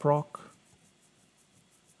var proc,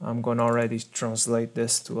 I'm going to already translate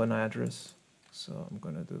this to an address. So I'm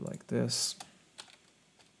going to do like this.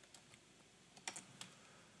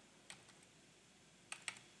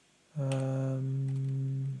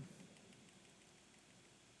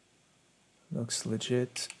 Looks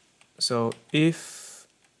legit. So if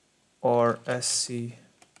our sc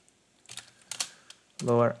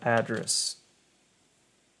lower address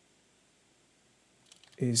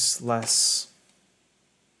is less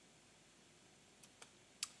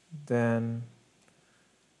than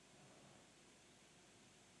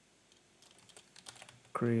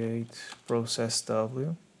create process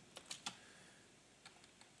W,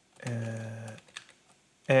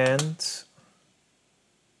 and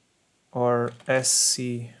our sc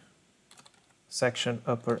section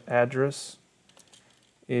upper address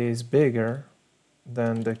is bigger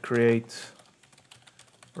than the create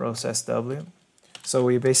process W. So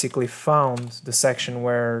we basically found the section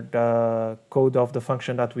where the code of the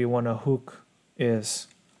function that we want to hook is.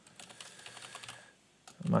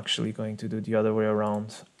 I'm actually going to do the other way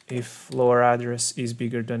around. If lower address is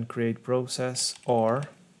bigger than create process, or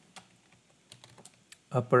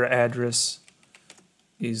upper address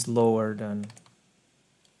is lower than,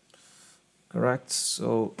 correct?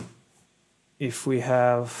 So if we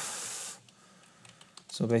have,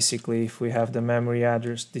 so basically if we have the memory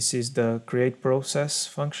address, this is the create process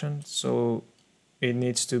function, so it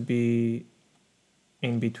needs to be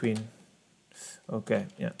in between. Okay,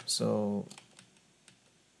 yeah, so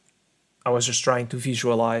I was just trying to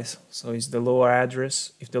visualize. So it's the lower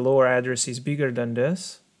address. If the lower address is bigger than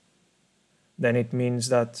this, then it means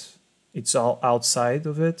that it's all outside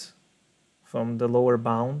of it from the lower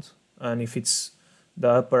bound. And if it's the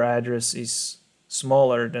upper address is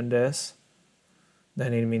smaller than this,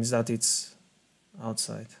 then it means that it's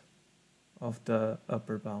outside of the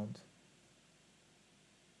upper bound.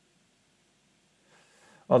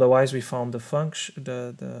 Otherwise, we found the function,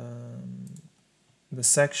 the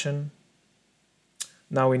section.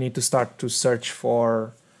 Now we need to start to search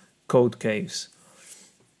for code caves.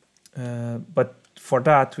 But for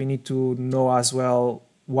that, we need to know as well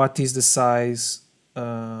what is the size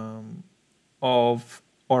of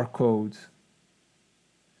our code.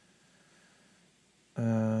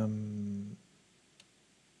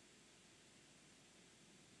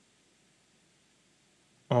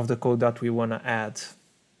 Of the code that we want to add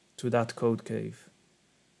to that code cave.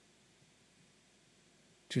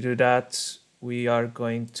 To do that, we are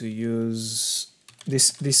going to use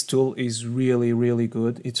this tool is really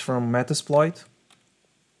good. It's from Metasploit,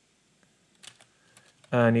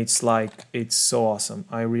 and it's so awesome.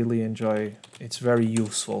 I really enjoy. It's very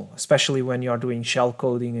useful, especially when you are doing shell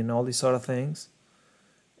coding and all these sort of things.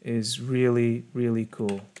 Is really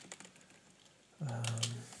cool.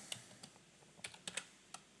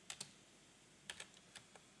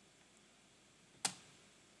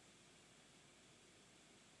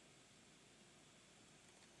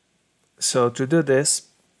 So to do this,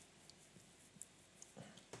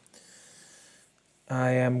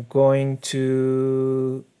 I am going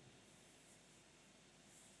to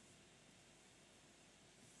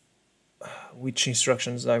which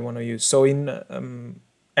instructions I want to use. So in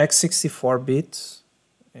x64-bit,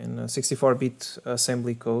 in 64-bit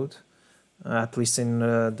assembly code, at least in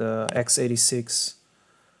the x86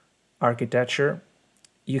 architecture,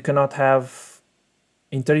 you cannot have,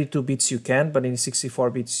 in 32 bits you can, but in 64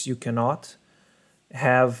 bits you cannot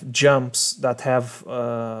have jumps that have,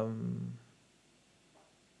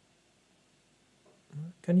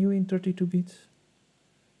 can you in 32 bits?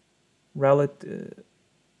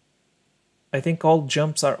 I think all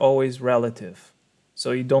jumps are always relative.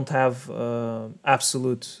 So you don't have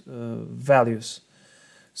absolute values.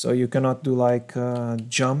 So you cannot do like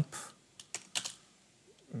jump,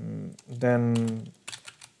 then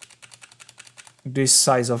this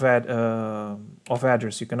size of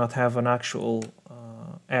address. You cannot have an actual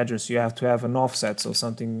address. You have to have an offset, so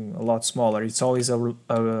something a lot smaller. It's always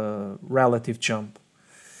a relative jump.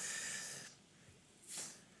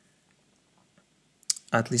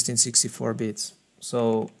 At least in 64 bits.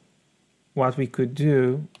 So what we could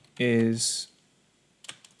do is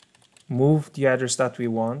move the address that we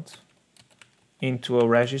want into a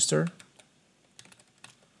register.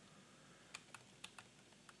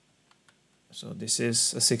 So this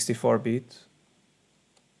is a 64-bit.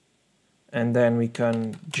 And then we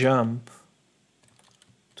can jump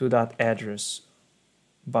to that address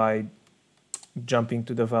by jumping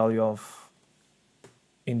to the value of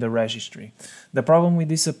in the registry. The problem with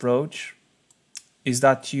this approach is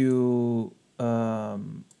that you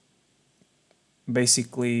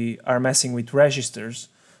basically are messing with registers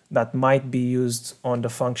that might be used on the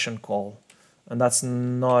function call, and that's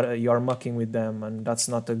not, you're mucking with them, and that's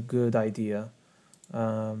not a good idea.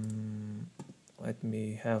 Let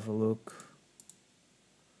me have a look.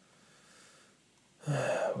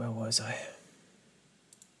 Where was I?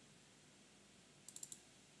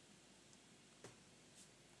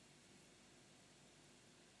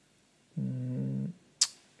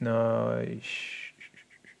 No,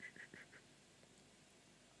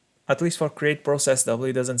 at least for create process W,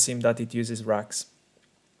 it doesn't seem that it uses racks,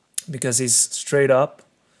 because he's straight up,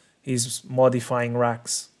 he's modifying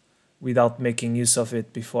racks without making use of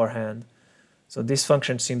it beforehand. So this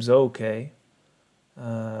function seems okay.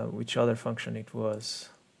 Which other function it was?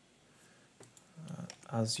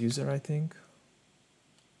 As user, I think.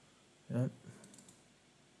 Yeah.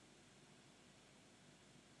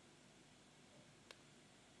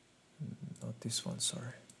 Not this one,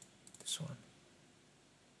 sorry. This one.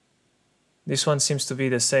 This one seems to be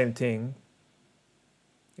the same thing.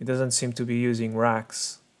 It doesn't seem to be using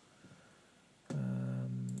racks.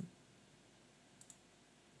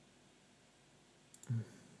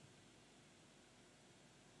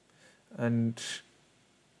 And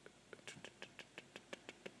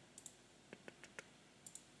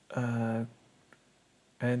and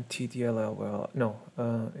TDLL. Well, no,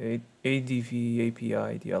 ADV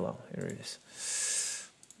API DLL. Here it is.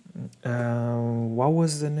 What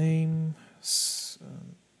was the name?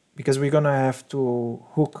 Because we're gonna have to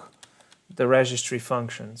hook the registry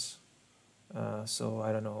functions. So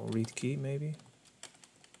I don't know, read key maybe.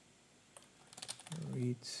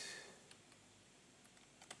 Read.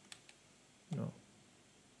 No.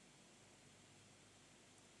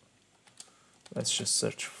 Let's just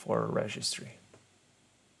search for registry.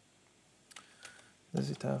 Does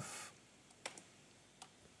it have?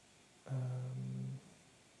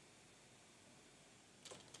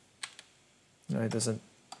 No, it doesn't.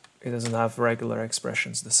 It doesn't have regular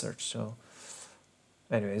expressions. The search. So,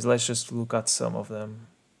 anyways, let's just look at some of them.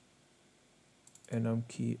 Enum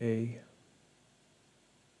key A.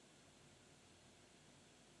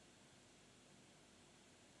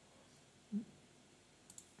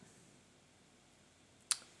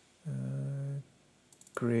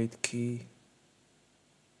 Create key.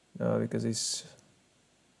 No, because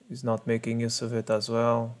he's not making use of it as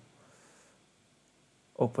well.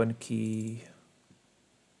 Open key.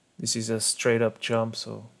 This is a straight up jump,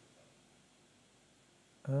 so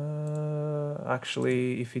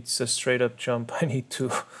actually if it's a straight up jump I need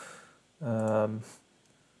to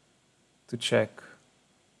check.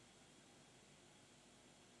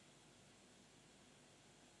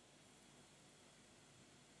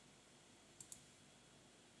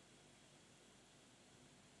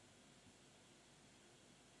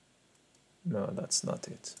 No, that's not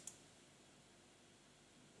it.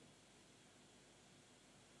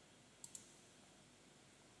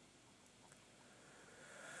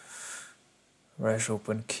 Reg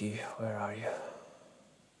open key, where are you?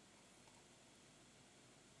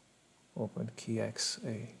 Open key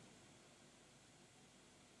XA.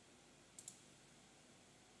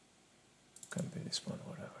 Can be this one,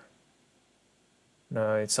 whatever.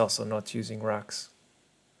 No, it's also not using racks.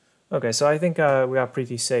 Okay, so I think we are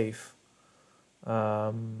pretty safe.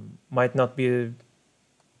 Might not be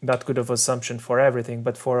that good of assumption for everything,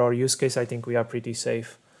 but for our use case, I think we are pretty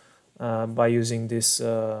safe by using this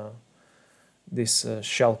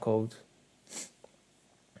shell code.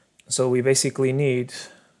 So we basically need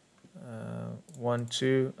 1,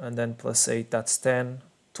 2, and then plus 8, that's 10,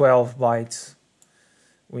 12 bytes.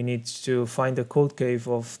 We need to find a code cave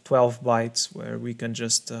of 12 bytes where we can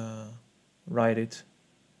just write it.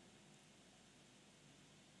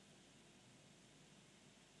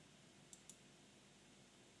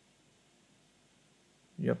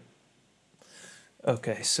 Yep.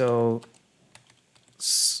 Okay, so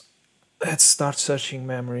let's start searching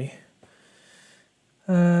memory.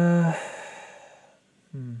 We're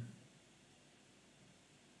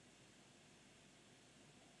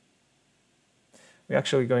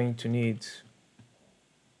actually going to need,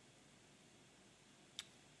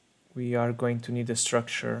 we are going to need a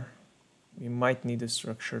structure. We might need a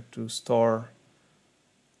structure to store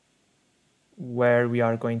where we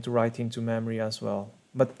are going to write into memory as well.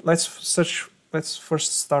 But let's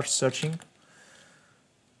first start searching.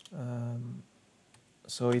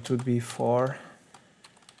 So it would be for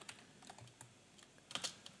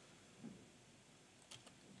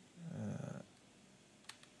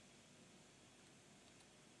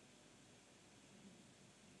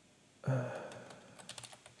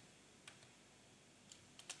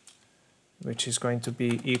which is going to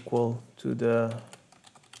be equal to the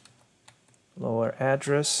lower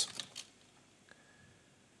address.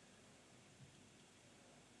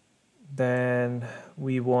 Then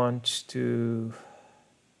we want to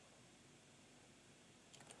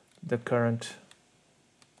the current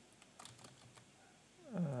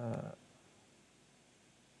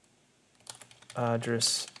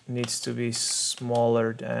address needs to be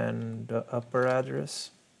smaller than the upper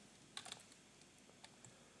address.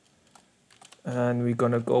 And we're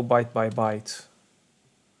gonna go byte by byte,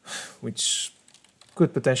 which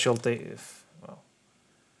could potentially take, well,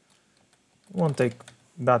 won't take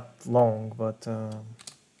that long, but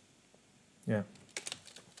yeah,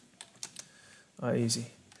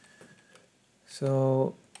 easy.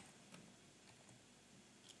 So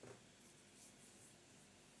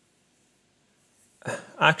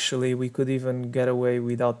actually we could even get away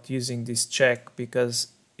without using this check, because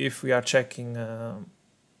if we are checking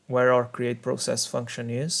where our create process function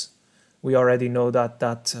is, we already know that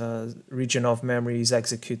that region of memory is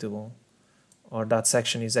executable, or that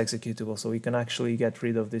section is executable, so we can actually get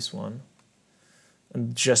rid of this one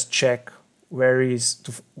and just check where is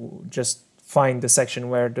to just find the section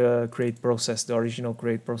where the create process, the original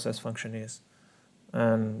create process function is,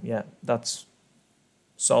 and yeah, that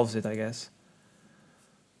solves it, I guess.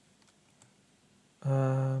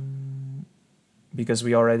 because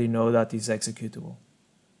we already know that is executable.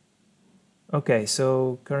 Okay,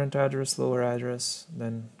 so current address, lower address,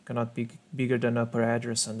 then cannot be bigger than upper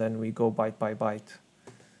address, and then we go byte by byte.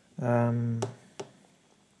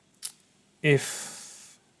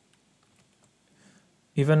 If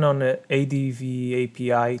even on the ADV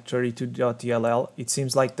API 32.dll, it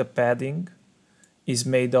seems like the padding is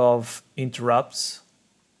made of interrupts.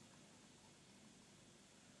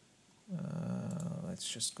 Let's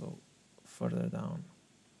just go further down.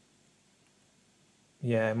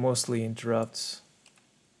 Yeah, mostly interrupts.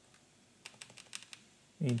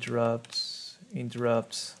 Interrupts.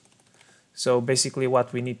 So basically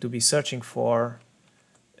what we need to be searching for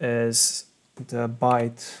is the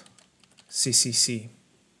byte CCC.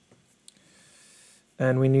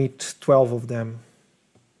 And we need 12 of them.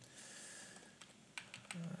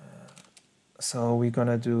 So we're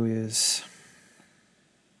gonna do is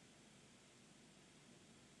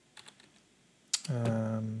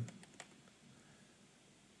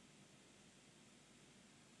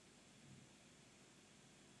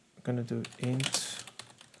gonna do int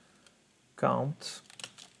count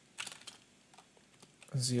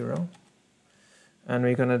 0, and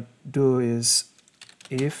we're gonna do is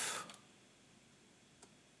if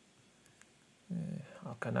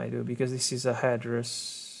how can I do, because this is a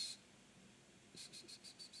address,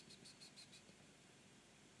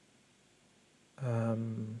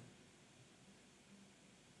 I'm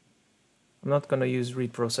not gonna use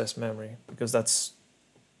read process memory because that's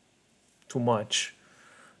too much.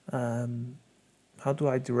 How do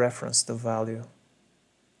I dereference the value?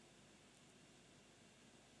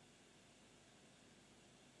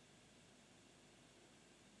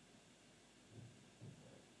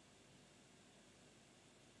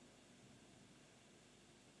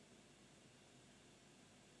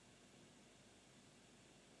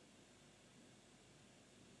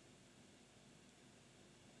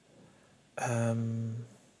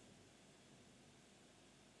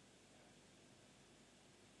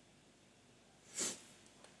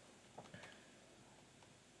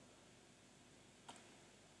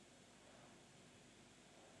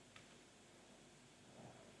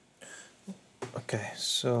 Okay,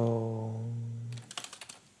 so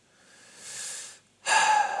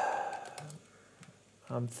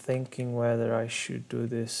I'm thinking whether I should do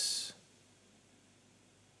this.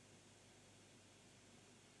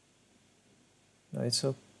 No, it's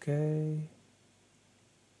okay.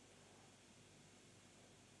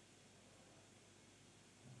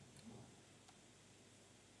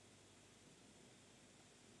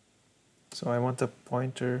 So I want a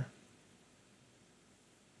pointer.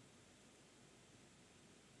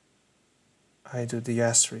 I do the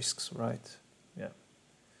asterisks, right? Yeah.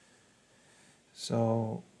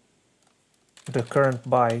 So the current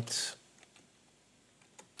byte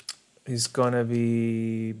is gonna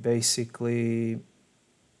be basically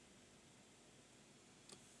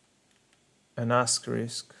an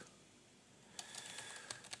asterisk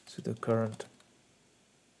to the current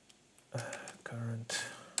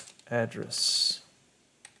address,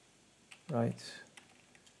 right?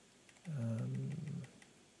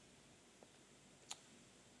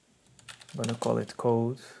 I'm gonna call it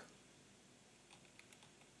code,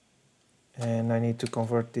 and I need to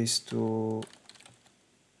convert this to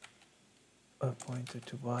a pointer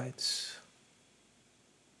to bytes,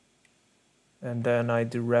 and then I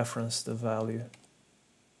dereference the value.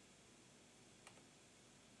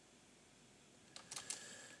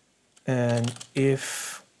 And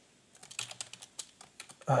if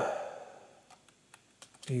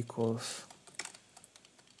equals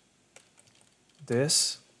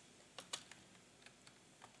this,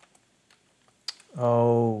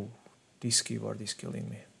 oh, this keyboard is killing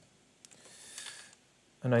me.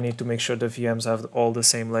 And I need to make sure the VMs have all the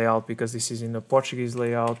same layout, because this is in the Portuguese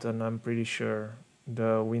layout, and I'm pretty sure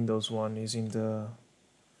the Windows one is in the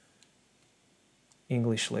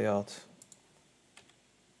English layout.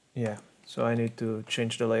 Yeah, so I need to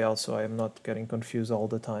change the layout so I am not getting confused all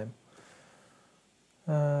the time.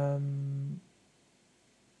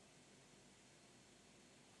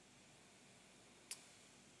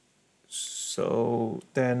 So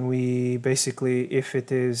then we basically, if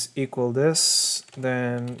it is equal this,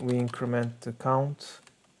 then we increment the count.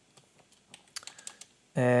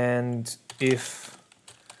 And if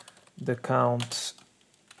the count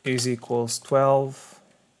is equals 12,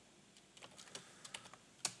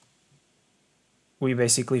 we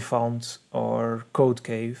basically found our code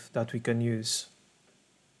cave that we can use.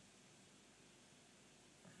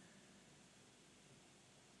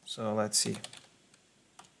 So let's see.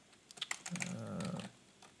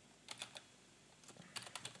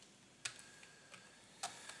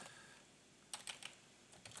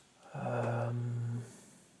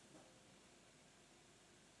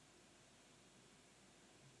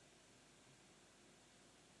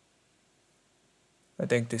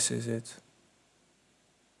 think this is it.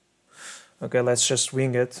 Okay, let's just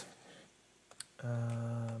wing it.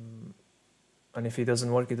 And if it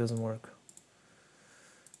doesn't work, it doesn't work.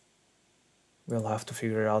 We'll have to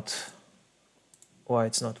figure out why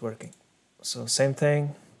it's not working. So same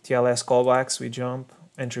thing, TLS callbacks, we jump,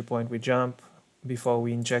 entry point we jump. Before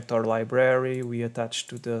we inject our library, we attach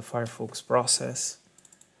to the Firefox process.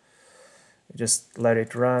 We just let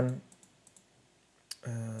it run.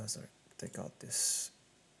 Sorry, take out this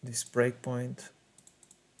breakpoint.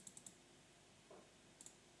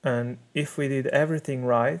 And if we did everything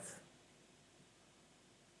right,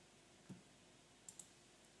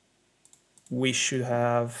 we should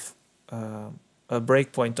have a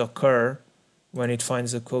breakpoint occur when it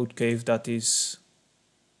finds a code cave that is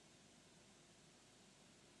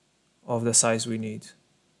of the size we need.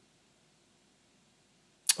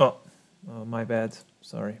 Oh, my bad,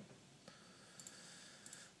 sorry.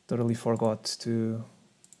 Totally forgot to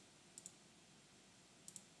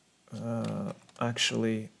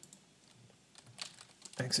actually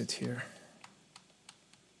exit here.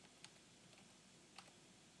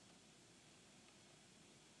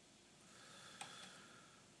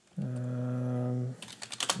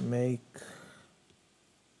 Make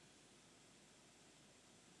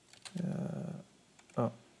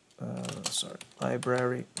sorry,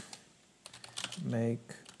 library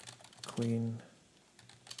make clean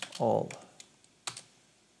all.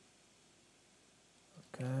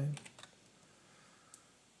 Okay,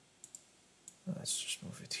 let's just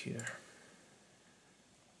move it here.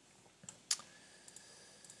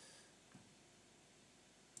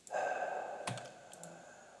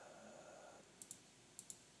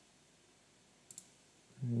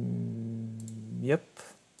 Yep.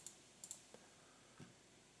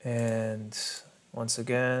 And once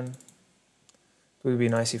again, it would be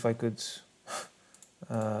nice if I could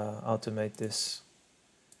automate this.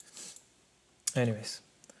 Anyways,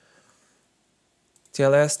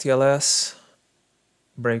 TLS,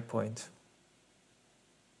 breakpoint.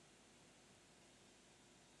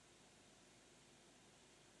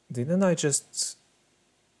 Didn't I just...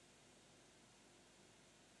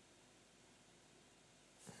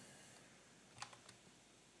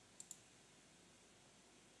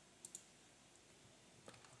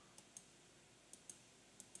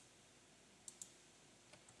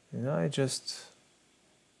 Did I just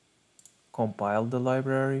compile the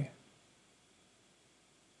library?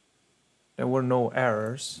 There were no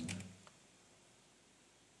errors.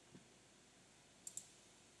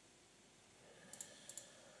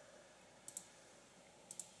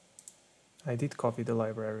 I did copy the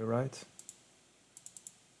library, right?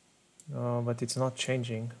 No, but it's not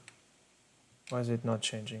changing. Why is it not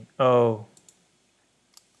changing? Oh,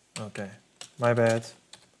 okay, my bad.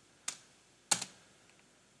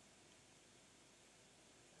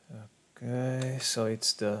 Okay, so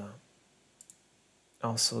it's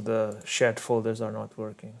also the shared folders are not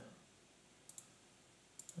working.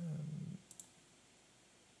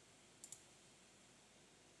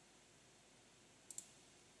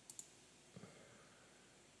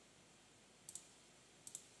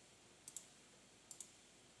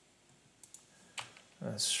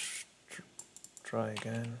 Let's try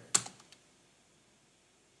again.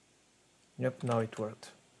 Yep, now it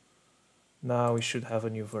worked. Now we should have a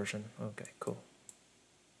new version. Okay, cool.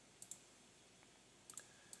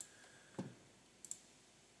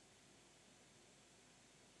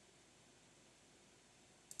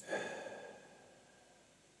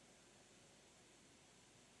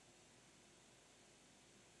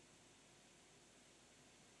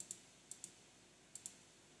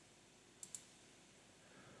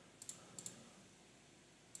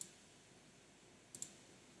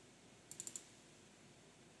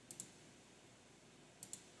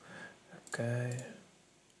 Okay,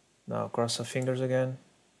 now cross our fingers again.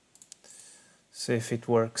 See if it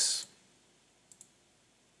works.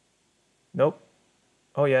 Nope.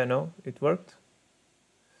 Oh yeah, no, it worked.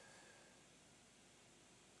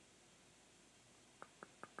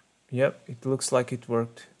 Yep, it looks like it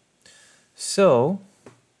worked. So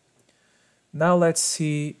now let's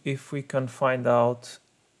see if we can find out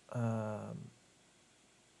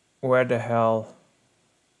where the hell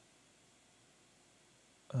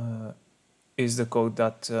is the code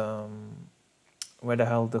that where the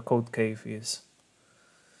hell the code cave is.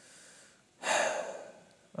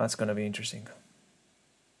 That's gonna be interesting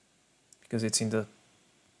because it's in the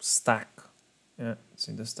stack. Yeah, it's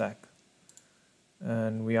in the stack,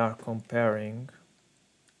 and we are comparing.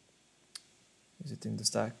 Is it in the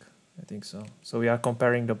stack? I think so. So we are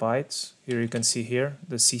comparing the bytes. Here you can see here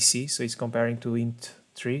the CC, so it's comparing to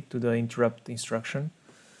int3, to the interrupt instruction.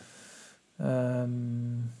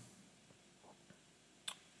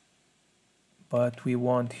 But we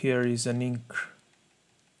want here is an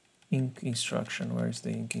inc instruction. Where is the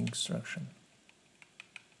inc instruction?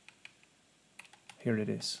 Here it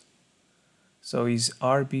is. So is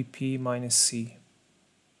RBP minus C.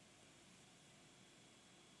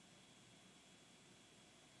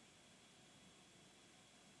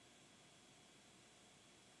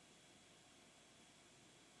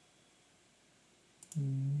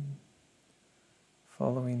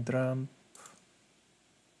 Following drum.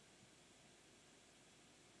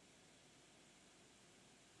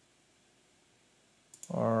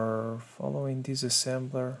 Or following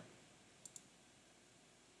disassembler.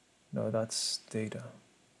 No, that's data.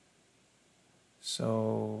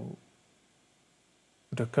 So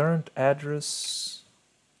the current address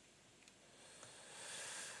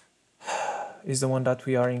is the one that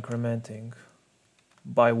we are incrementing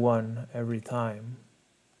by 1 every time.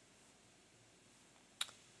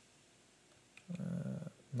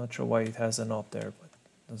 Not sure why it has an op there, but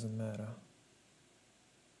doesn't matter.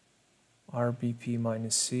 RBP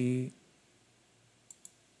minus C.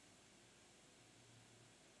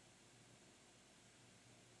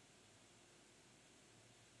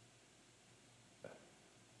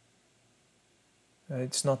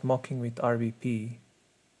 It's not mocking with RBP.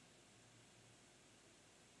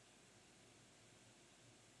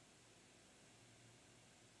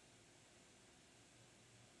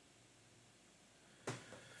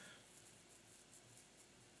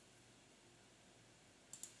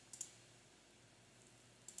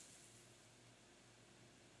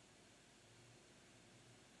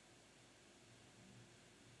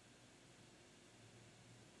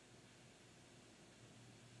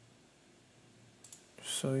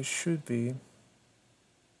 So it should be.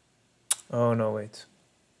 Oh no, wait.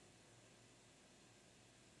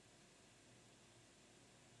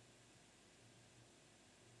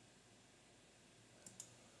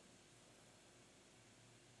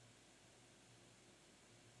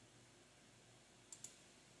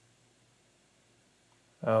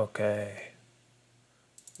 Okay,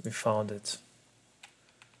 we found it.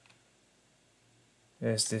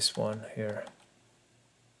 There's this one here.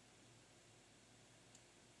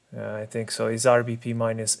 I think so. It's RBP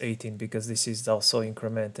minus 18 because this is also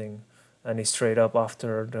incrementing, and it's straight up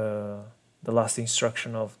after the last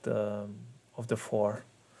instruction of the 4.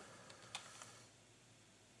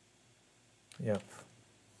 Yep.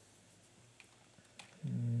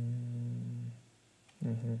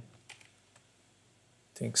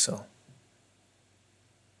 Think so.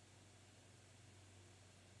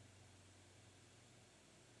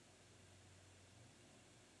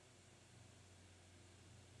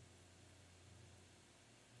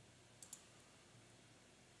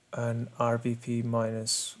 And RBP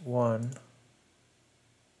minus 1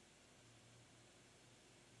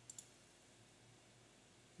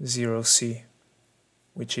 0C,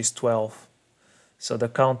 which is 12. So the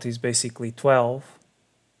count is basically 12.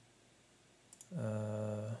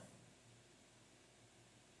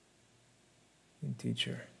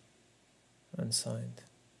 Integer, unsigned.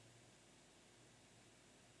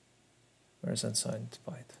 Where's unsigned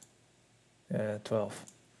byte? 12.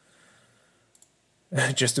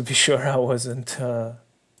 Just to be sure I wasn't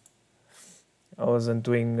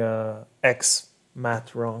doing X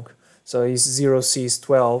math wrong. So is 0C is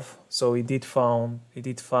 12. So he did find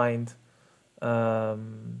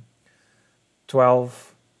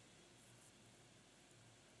 12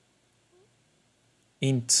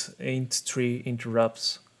 int 3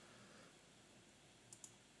 interrupts,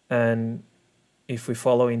 and if we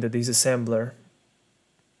follow in the disassembler,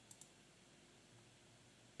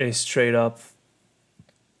 it's straight up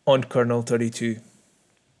on kernel 32.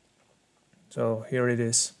 So here it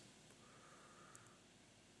is.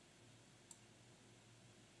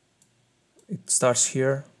 It starts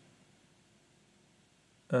here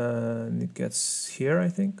and it gets here, I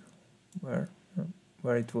think, where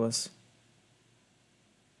it was.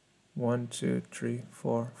 1, 2, 3,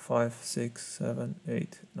 4, 5, 6, 7,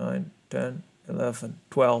 8, 9, 10, 11,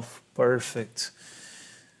 12. Perfect.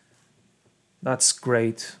 That's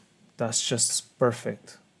great. That's just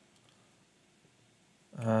perfect.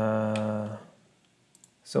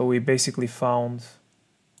 So we basically found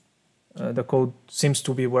the code seems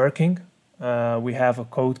to be working. We have a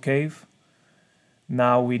code cave.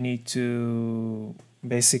 Now we need to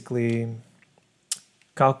basically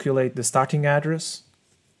calculate the starting address.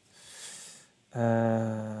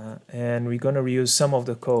 And we're going to reuse some of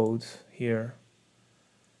the code here.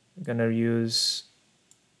 We're going to use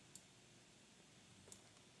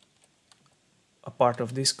a part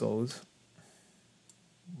of this code,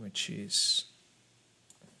 which is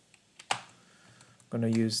gonna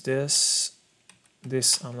use this.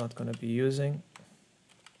 This I'm not gonna be using.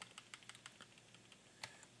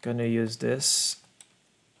 Gonna use this.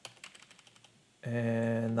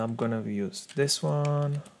 And I'm gonna use this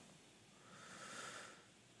one.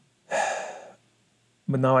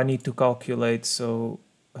 But now I need to calculate, so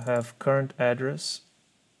I have current address.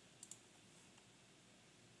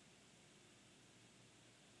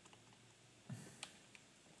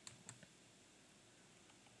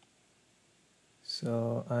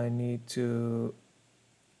 So I need to,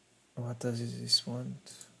 what does this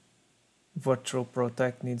want? Virtual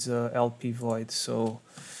protect needs a LP void, so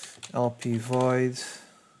LP void,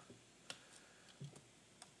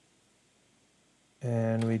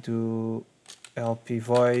 and we do LP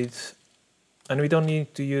void, and we don't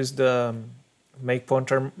need to use the make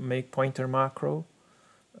pointer macro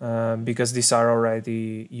because these are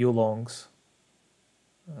already ulongs.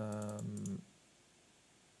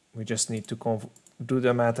 We just need to do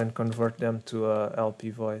the math and convert them to a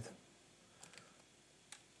LP void.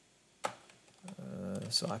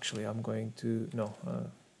 So actually I'm going to, no,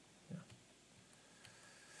 yeah.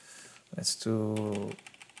 Let's do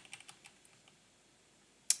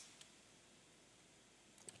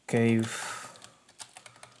cave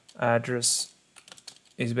address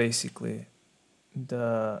is basically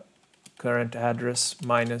the current address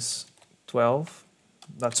minus 12.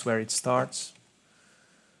 That's where it starts.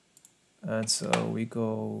 And so we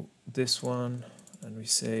go this one and we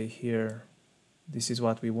say here, this is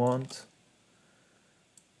what we want.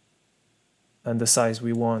 And the size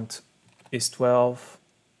we want is 12,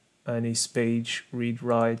 and is page read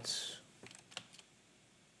write.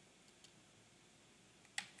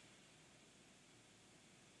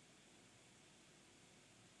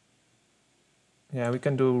 Yeah, we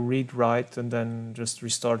can do read write and then just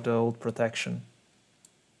restore the old protection.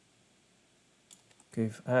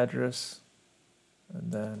 Give address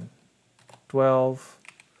and then 12.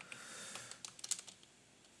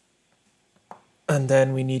 And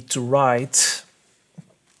then we need to write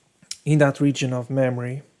in that region of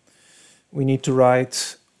memory. We need to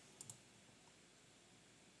write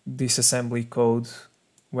this assembly code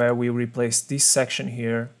where we replace this section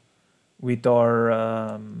here with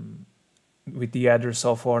our with the address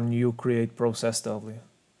of our new create process W.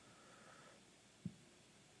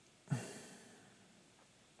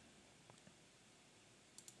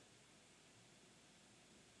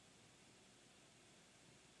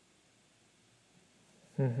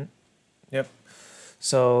 Yep.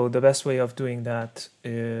 So the best way of doing that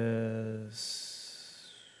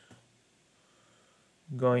is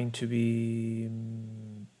going to be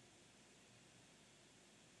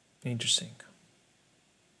interesting.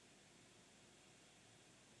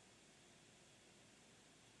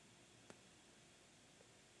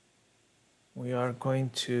 We are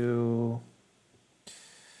going to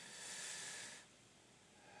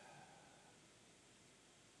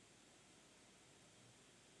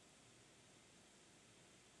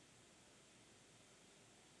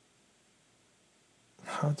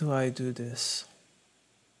how do I do this?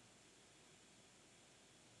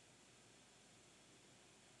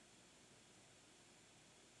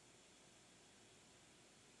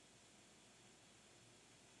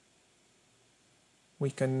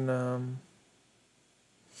 We can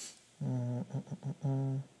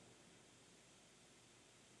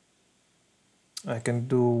I can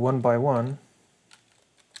do one by one.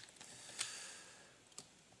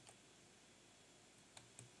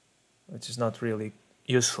 Which is not really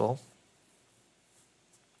useful.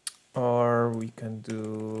 Or we can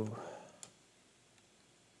do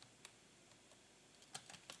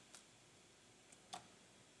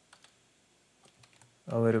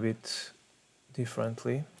a little bit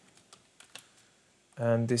differently.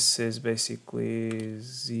 And this is basically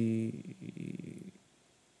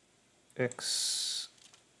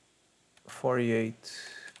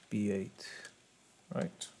ZX48B8,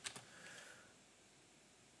 right?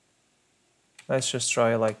 Let's just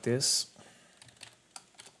try like this.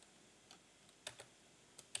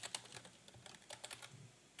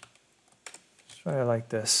 Try it like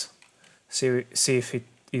this. See if it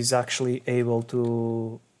is actually able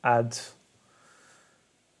to add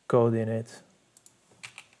code in it.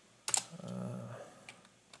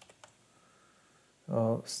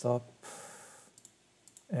 Oh, stop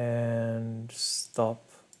and stop,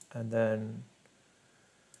 and then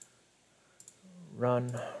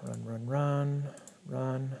run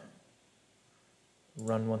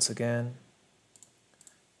once again.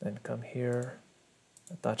 Then come here,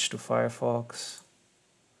 attach to Firefox,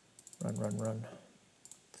 run,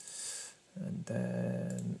 and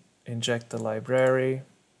then inject the library,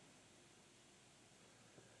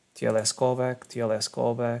 TLS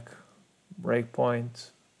callback,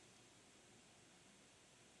 breakpoint.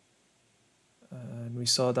 And we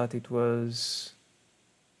saw that it was,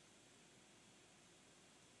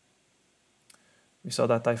 we saw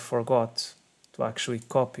that I forgot to actually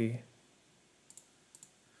copy.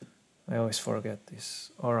 I always forget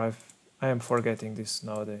this, or I am forgetting this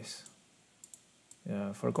nowadays. Yeah,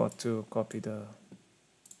 I forgot to copy the,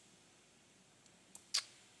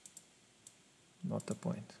 not the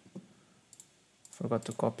point. Forgot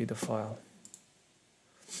to copy the file.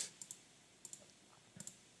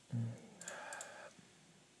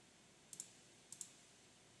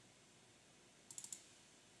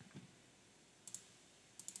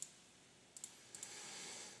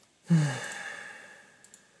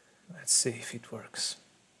 Let's see if it works.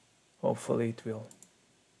 Hopefully it will.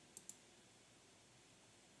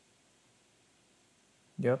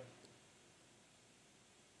 Yep.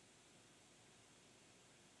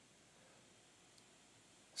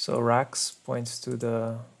 So Rax points to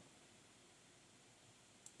the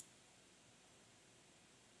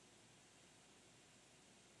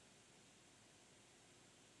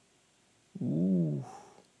ooh.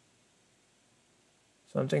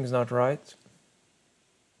 Something's not right.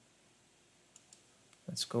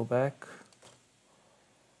 Let's go back.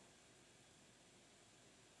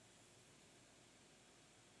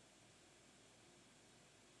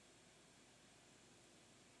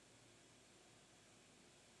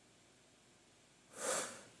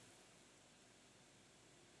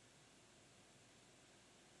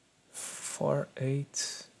 Four,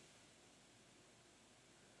 8.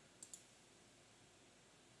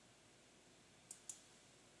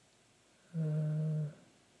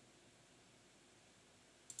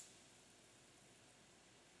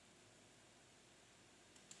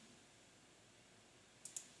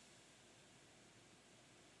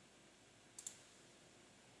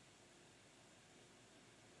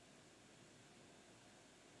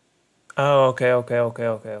 Oh,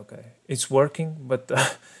 okay. It's working, but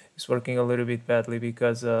it's working a little bit badly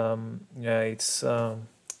because yeah, it's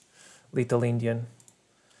Little Indian.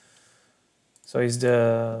 So is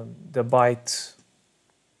the byte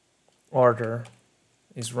order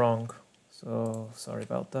is wrong. So sorry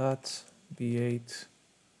about that. B8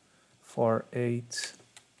 48.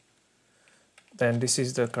 Then this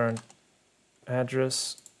is the current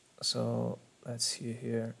address. So let's see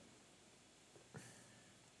here.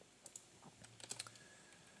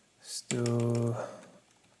 Let's do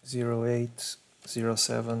 08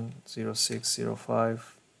 07 06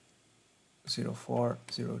 05 04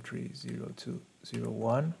 03 02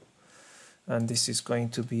 01, and this is going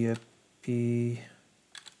to be a P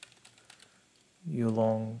U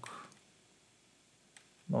long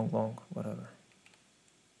whatever.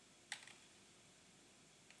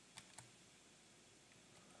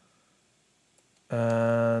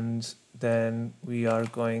 And then we are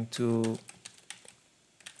going to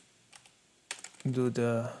do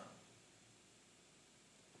the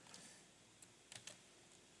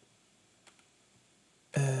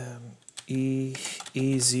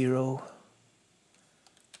E0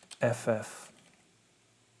 FF.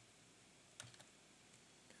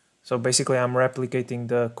 So basically I'm replicating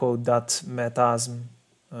the code that Metasm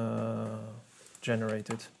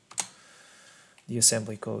generated, the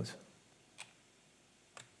assembly code.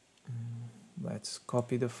 Let's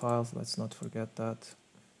copy the files, let's not forget that.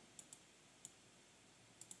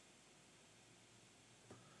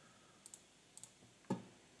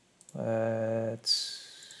 Let's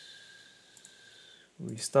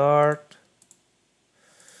restart.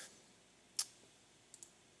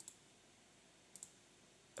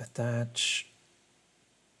 Attach.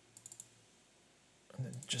 And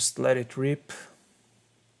then just let it rip.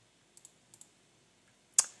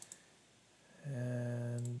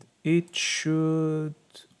 And it should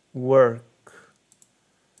work.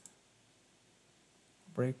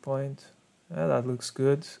 Breakpoint. Yeah, that looks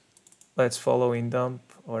good. Let's follow in dump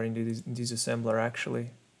or in the disassembler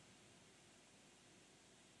actually.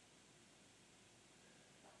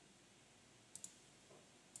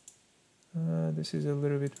 This is a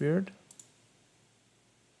little bit weird.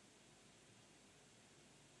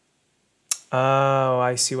 Oh,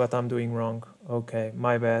 I see what I'm doing wrong. Okay,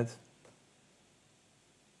 my bad.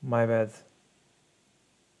 My bad.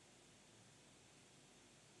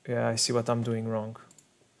 Yeah, I see what I'm doing wrong.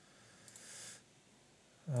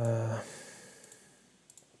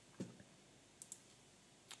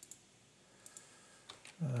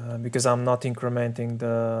 Because I'm not incrementing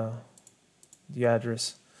the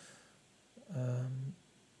address.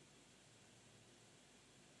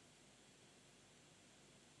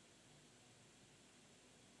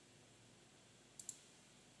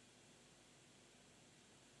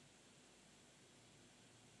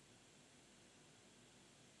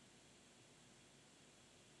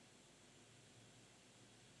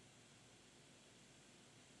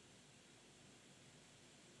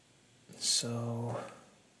 So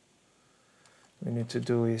we need to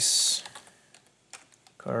do is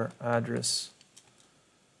car address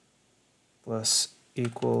plus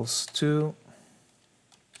equals 2,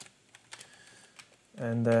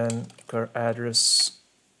 and then car address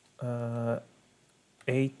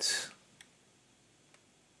 8,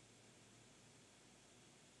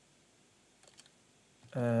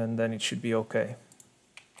 and then it should be okay,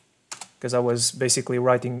 because I was basically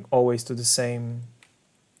writing always to the same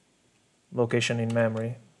location in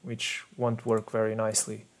memory, which won't work very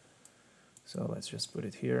nicely. So let's just put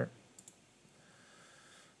it here.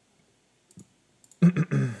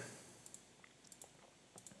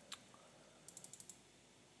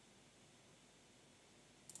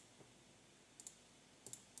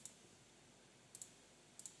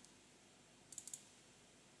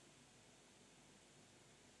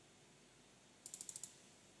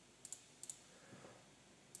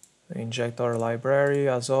 Inject our library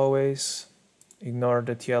as always, ignore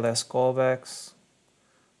the TLS callbacks,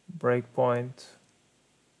 breakpoint,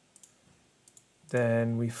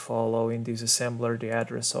 then we follow in this assembler the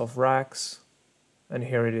address of racks, and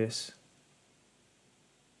here it is.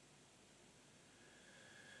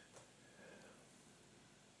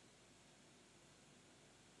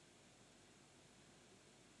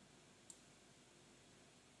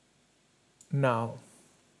 Now,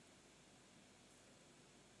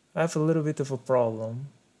 I have a little bit of a problem,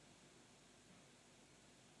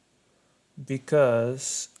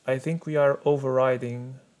 because I think we are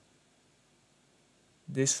overriding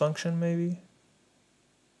this function maybe.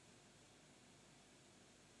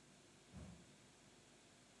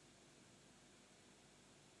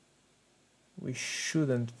 We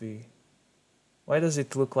shouldn't be. Why does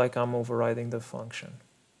it look like I'm overriding the function?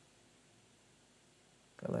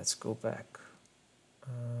 Okay, let's go back.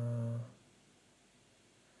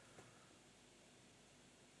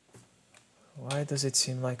 Why does it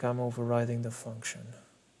seem like I'm overriding the function?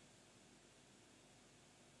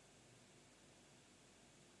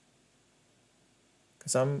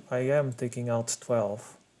 Because I am taking out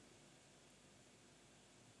 12.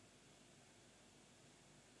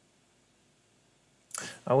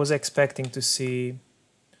 I was expecting to see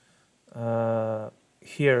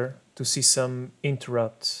here to see some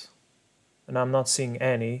interrupts, and I'm not seeing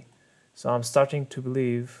any, so I'm starting to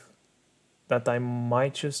believe that I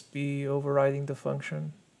might just be overriding the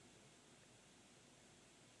function.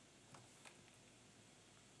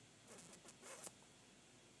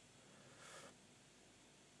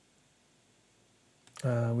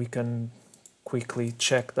 We can quickly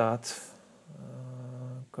check that.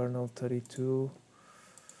 Kernel 32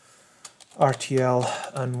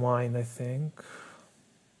 RTL unwind, I think.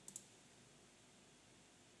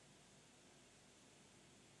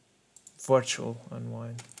 Virtual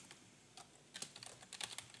unwind.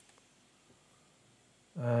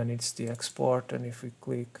 And it's the export, and if we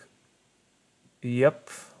click, yep,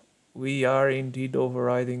 we are indeed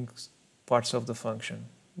overriding parts of the function.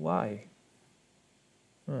 Why?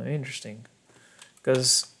 Oh, interesting,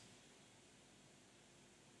 because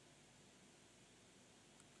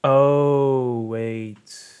oh wait,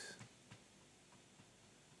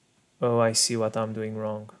 oh, I see what I'm doing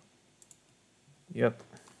wrong. Yep.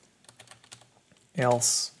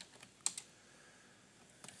 Else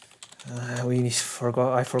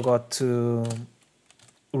I forgot to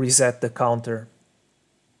reset the counter.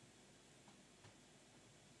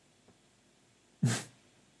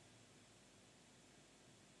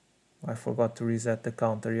 I forgot to reset the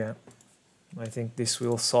counter, yeah. I think this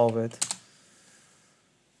will solve it.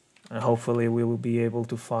 And hopefully we will be able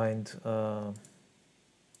to find, you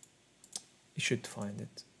should find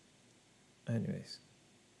it. Anyways.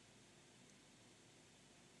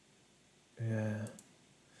 Yeah.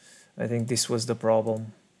 I think this was the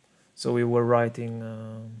problem. So we were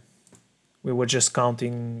writing, we were just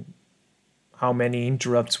counting how many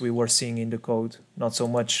interrupts we were seeing in the code, not so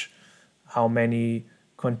much how many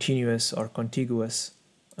continuous or contiguous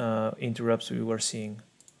interrupts we were seeing.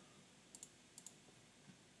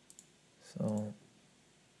 So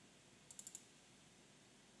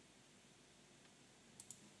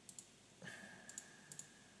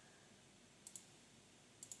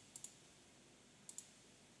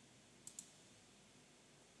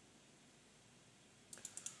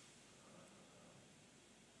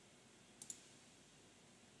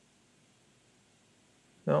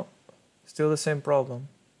no, still the same problem.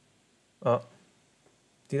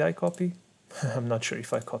 Did I copy? I'm not sure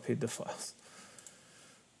if I copied the files.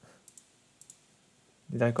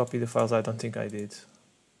 Did I copy the files? I don't think I did.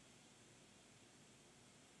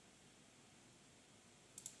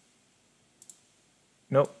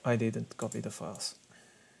 No, I didn't copy the files.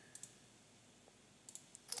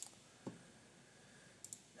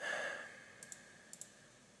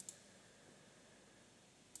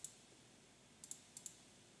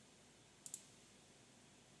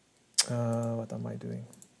 What am I doing?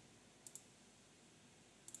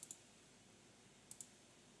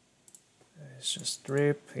 Let's just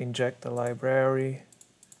strip, inject the library,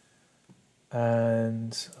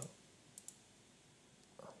 and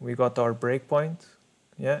we got our breakpoint.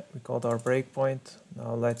 Yeah, we got our breakpoint.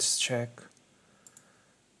 Now let's check.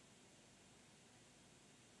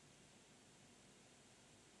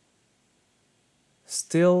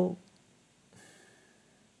 Still,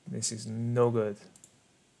 this is no good.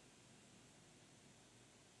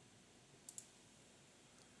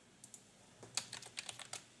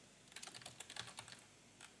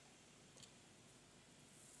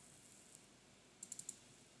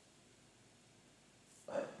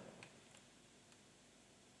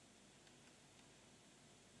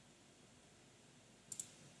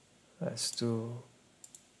 Let's do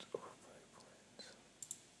breakpoint.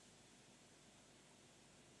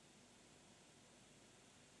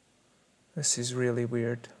 This is really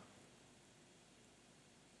weird.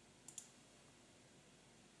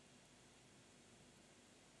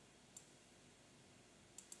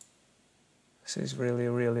 This is really,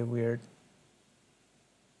 really weird.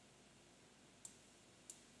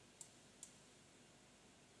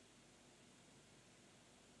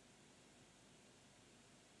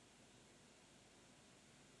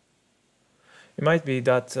 It might be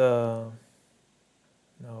that, no,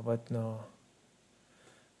 but no,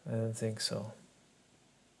 I don't think so.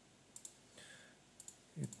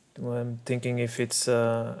 I'm thinking if it's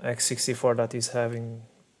x64 that is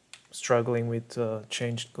struggling with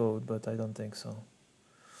changed code, but I don't think so.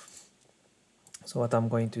 So what I'm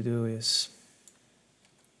going to do is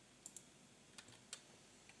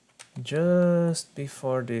just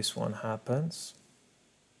before this one happens,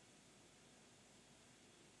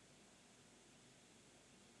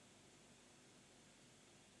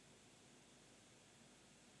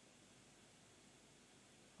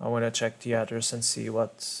 I want to check the address and see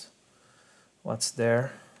what's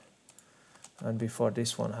there. And before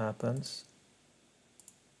this one happens,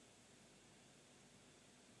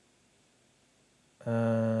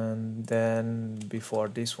 and then before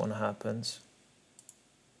this one happens,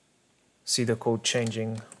 see the code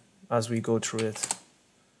changing as we go through it.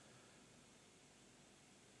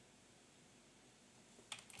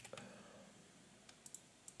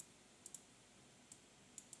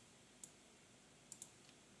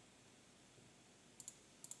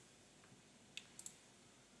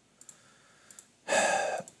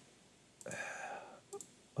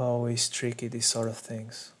 Always tricky, these sort of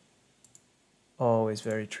things. Always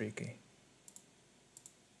very tricky.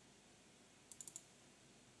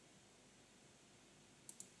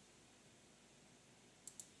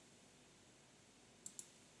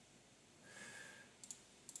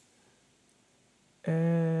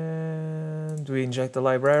 And we inject the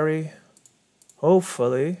library.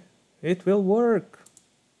 Hopefully it will work.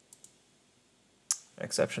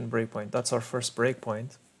 Exception breakpoint, that's our first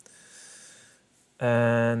breakpoint.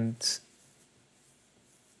 And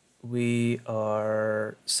we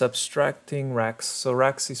are subtracting rax. So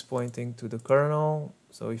rax is pointing to the kernel.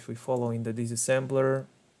 So if we follow in the disassembler,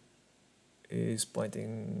 is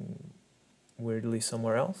pointing weirdly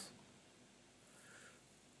somewhere else.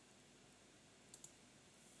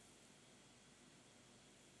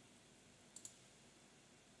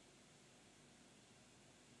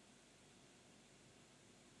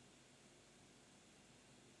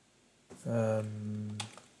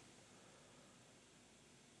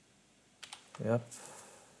 Yep.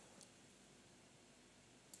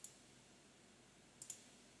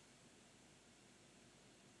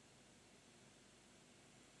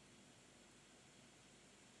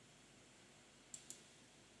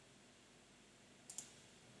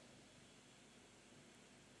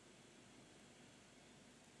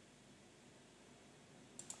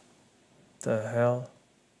 The hell?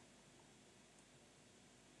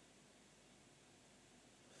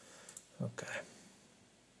 Okay.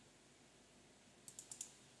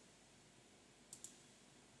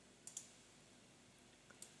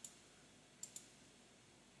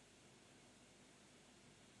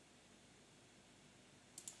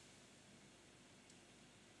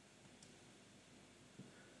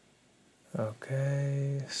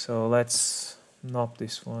 Okay, so let's knob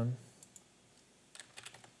this one.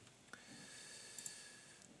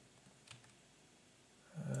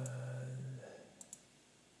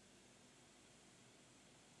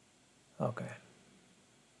 Okay.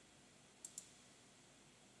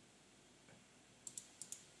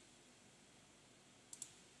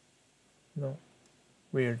 No,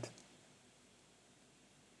 weird.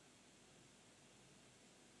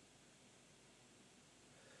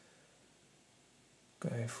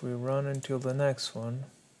 Okay, if we run until the next one,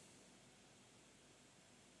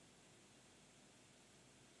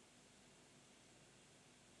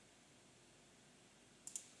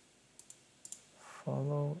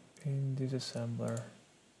 follow in disassembler.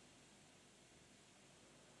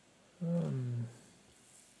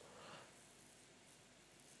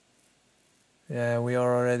 Yeah, we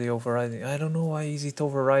are already overriding. I don't know why is it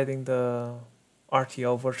overriding the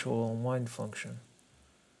RTL virtual unwind function.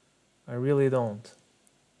 I really don't.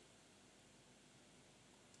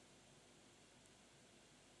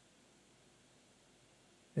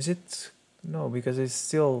 Is it? No, because it's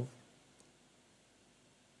still.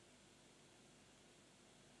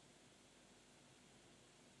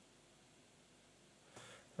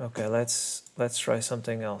 Okay, let's try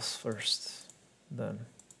something else first, then.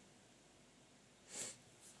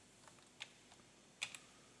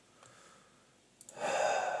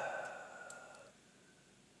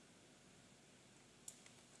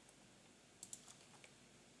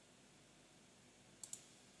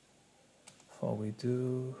 What we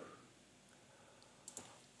do.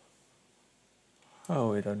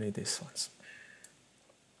 Oh, we don't need these ones.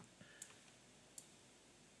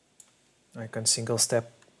 I can single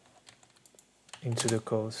step into the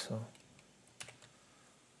code, so.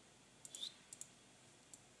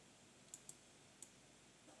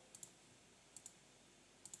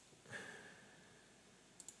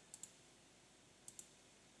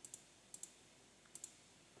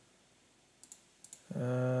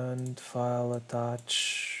 And file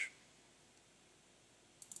attach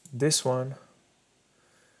this one.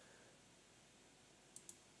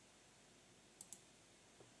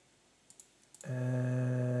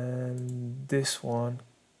 And this one,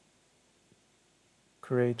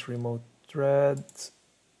 create remote thread.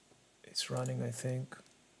 It's running, I think.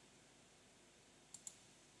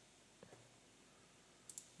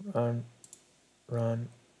 Run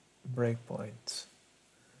breakpoint.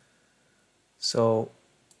 So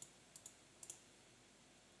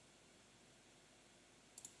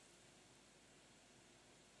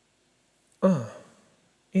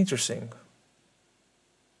interesting.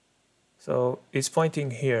 So it's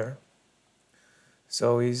pointing here.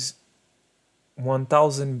 So is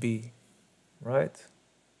 1000B, right?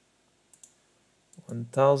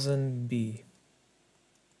 1000B.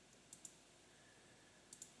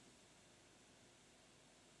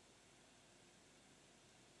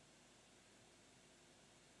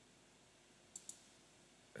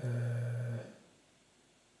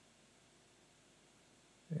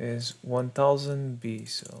 Is 1000B,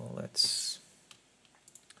 so let's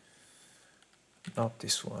not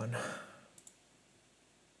this one.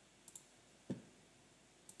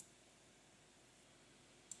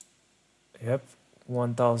 Yep,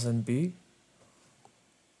 1000B.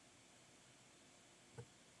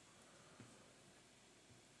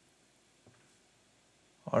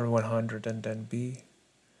 R100 and then B.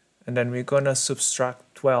 And then we're gonna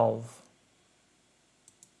subtract 12.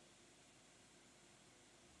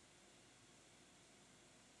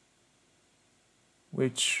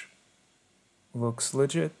 Which looks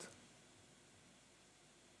legit.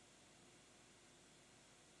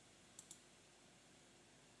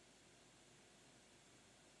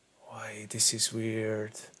 Why, this is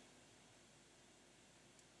weird.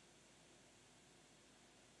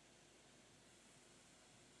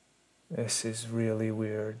 This is really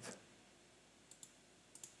weird.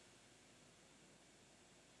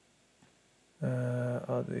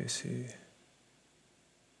 How do you see?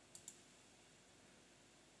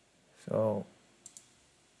 So,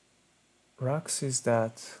 Rux is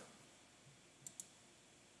that.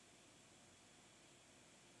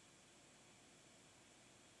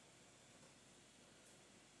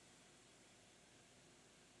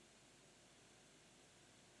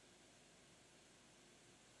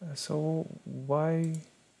 So why?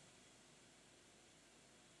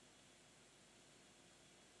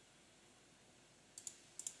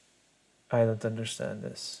 I don't understand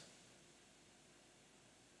this.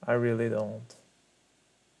 I really don't.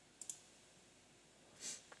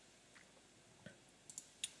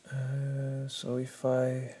 So if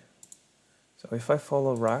I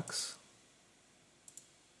follow Rux,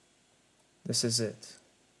 this is it.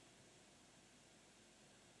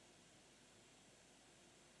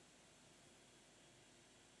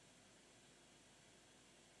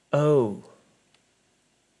 Oh.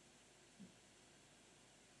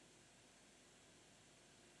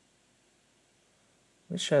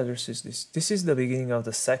 Which address is this? This is the beginning of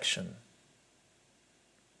the section.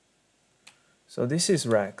 So this is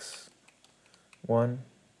Rex. One.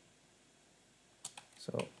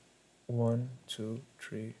 So 1, 2,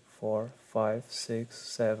 3, 4, 5, 6,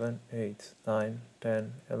 7, 8, 9,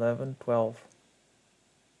 10, 11, 12.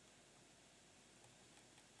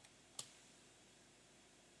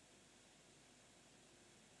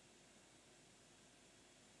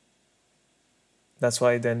 That's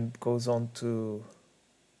why it then goes on to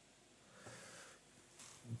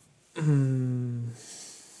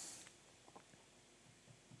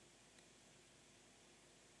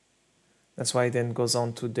that's why it then goes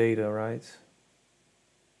on to data, right?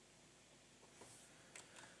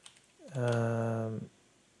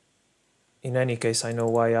 In any case, I know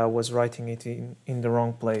why I was writing it in the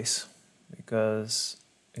wrong place, because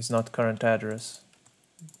it's not current address,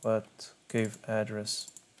 but gave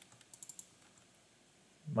address.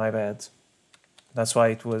 My bad. That's why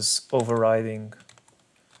it was overriding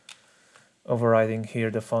here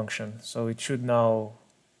the function. So it should now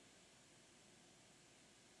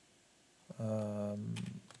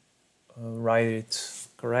write it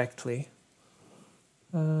correctly.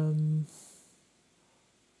 Do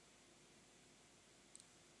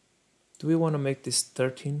we want to make this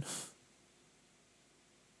 13?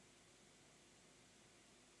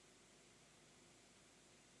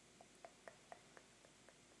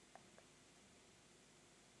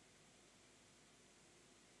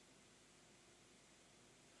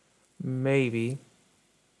 Maybe.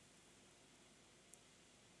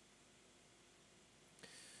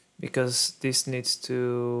 Because this needs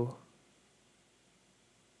to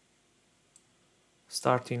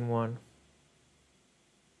start in 1.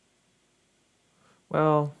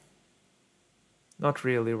 Well, not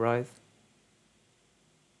really, right?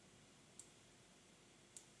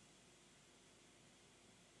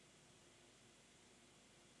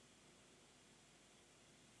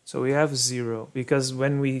 So we have 0, because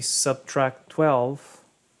when we subtract 12,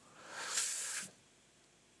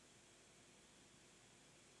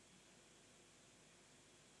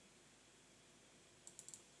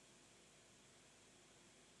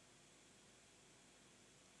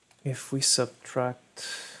 if we subtract,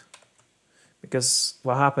 because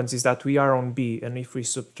what happens is that we are on B, and if we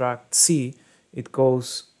subtract C, it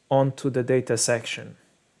goes onto the data section.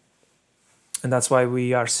 And that's why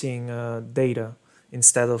we are seeing data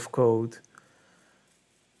instead of code.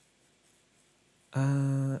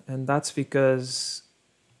 And that's because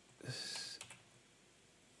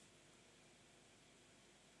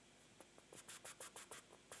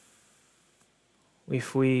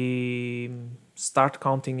if we start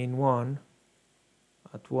counting in 1,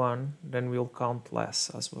 at 1, then we'll count less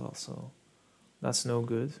as well, so that's no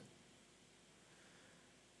good.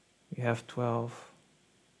 We have 12.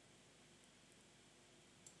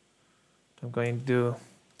 I'm going to do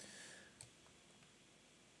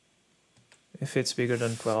if it's bigger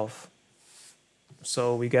than 12.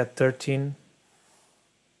 So we get 13.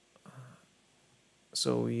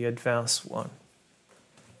 So we advance 1.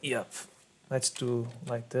 Yep. Let's do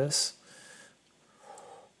like this.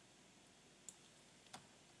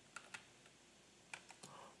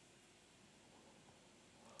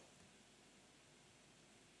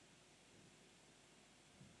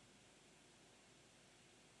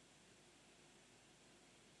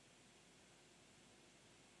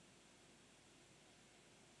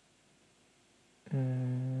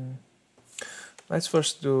 Let's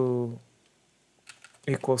first do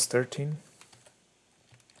equals 13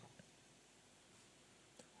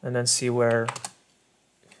 and then see where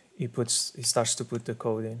he starts to put the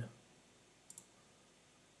code in.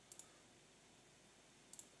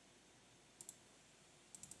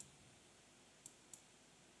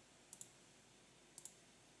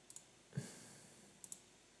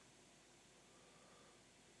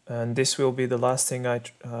 And this will be the last thing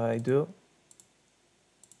I do,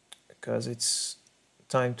 because it's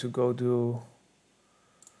time to go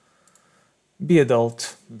be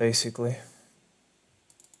adult, basically,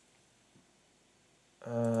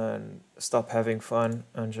 and stop having fun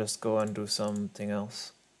and just go and do something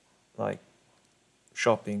else, like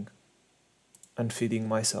shopping and feeding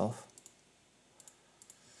myself.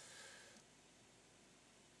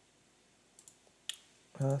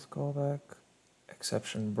 Let's go back.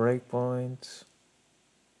 Exception breakpoint.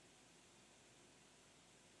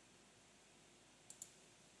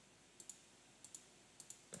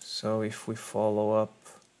 So if we follow up,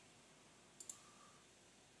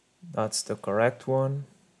 that's the correct one.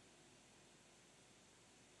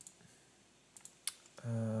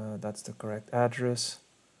 That's the correct address.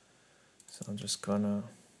 So I'm just gonna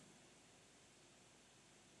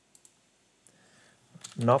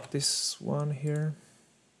knock this one here.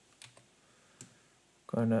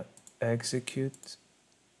 Gonna execute.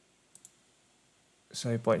 So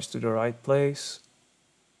it points to the right place.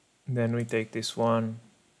 Then we take this one.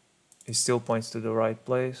 It still points to the right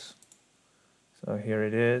place. So here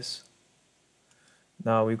it is.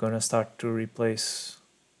 Now we're gonna start to replace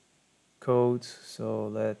code. So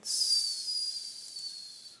let's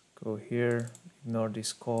go here. Ignore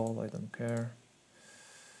this call, I don't care.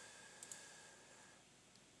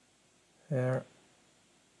 There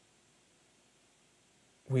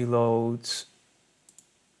we load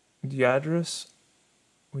the address,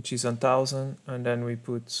 which is 1000, and then we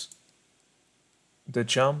put the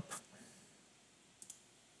jump.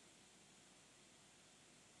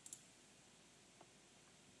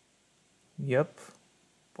 Yep,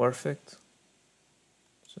 perfect.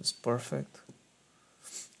 Just perfect.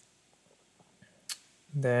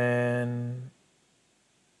 Then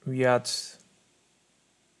we add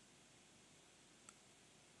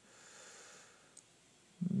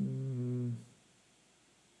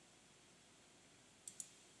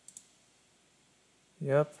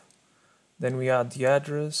yep. Then we add the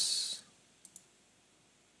address.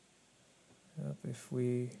 Yep, if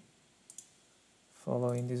we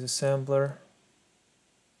follow in this assembler,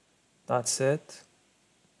 that's it.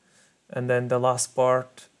 And then the last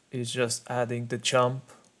part is just adding the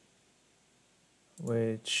jump,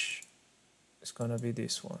 which is gonna be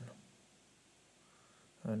this one.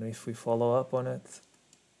 And if we follow up on it,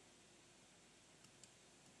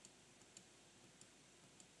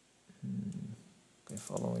 okay,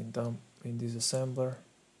 following dump in this assembler.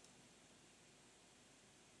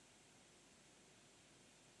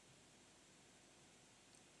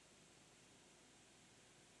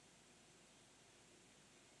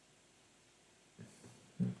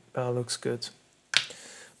 That looks good.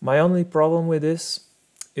 My only problem with this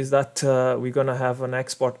is that we're gonna have an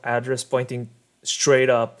export address pointing straight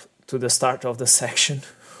up to the start of the section,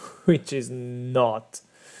 which is not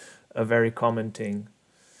a very common thing.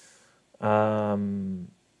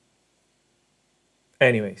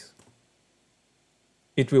 Anyways,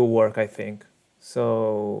 it will work, I think.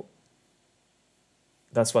 So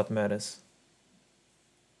that's what matters.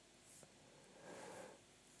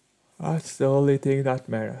 That's the only thing that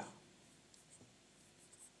matters.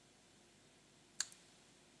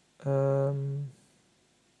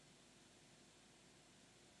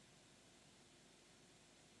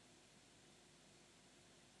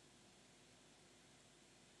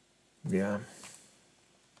 Yeah,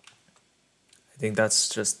 I think that's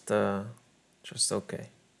just okay.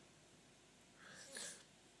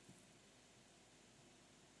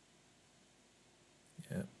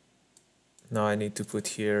 Yeah. Now I need to put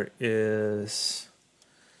here is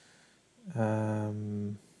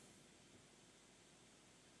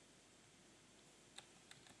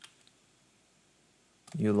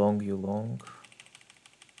u long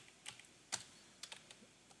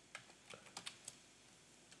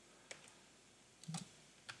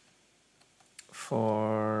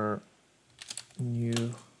for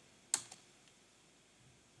new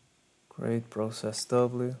create process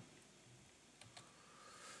W,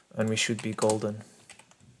 and we should be golden.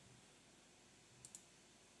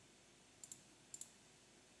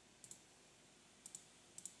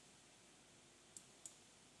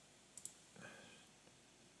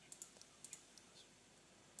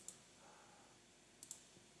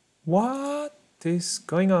 What is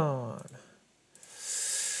going on?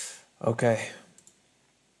 Okay,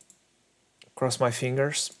 cross my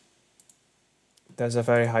fingers. There's a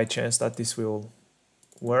very high chance that this will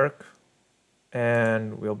work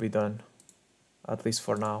and we'll be done, at least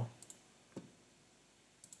for now.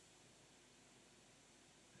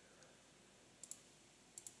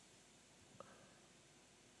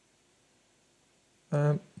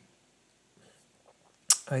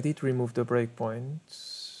 I did remove the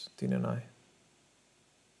breakpoints, didn't I?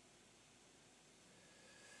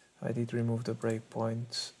 I did remove the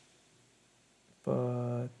breakpoint,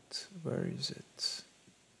 but where is it?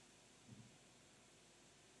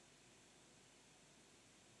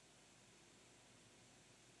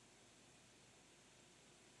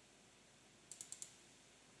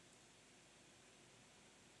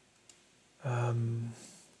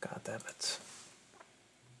 God damn it.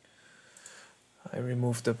 I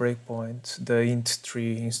removed the breakpoint, the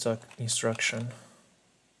int3 instruction.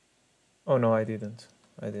 Oh no, I didn't.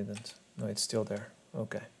 No, it's still there.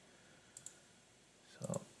 Okay.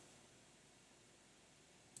 So,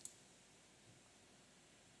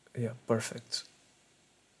 yeah, perfect.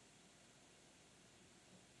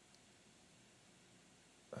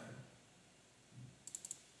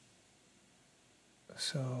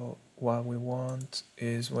 So what we want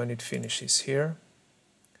is when it finishes here,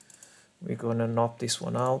 we're gonna knock this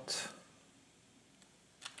one out.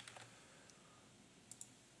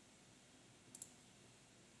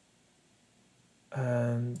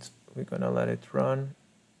 And we're gonna let it run.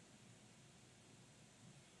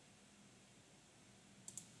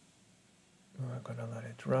 We're gonna let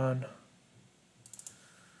it run.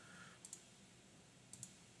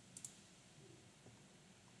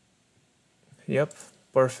 Yep,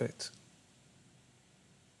 perfect.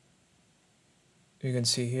 You can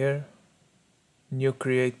see here, new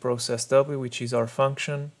create process W, which is our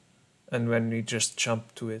function, and when we just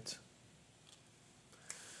jump to it.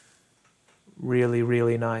 Really,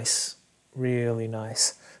 really nice. Really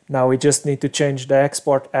nice. Now we just need to change the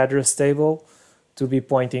export address table to be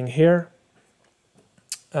pointing here,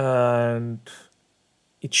 and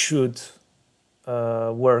it should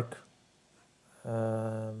work,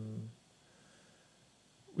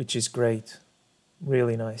 which is great.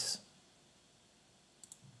 Really nice.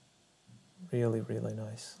 Really, really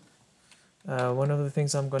nice. One of the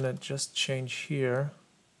things I'm gonna just change here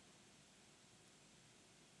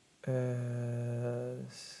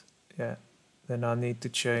is, yeah, then I need to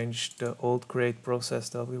change the old create process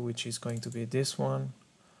W, which is going to be this one.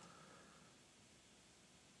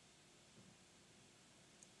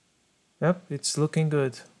 Yep, it's looking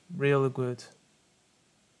good, really good.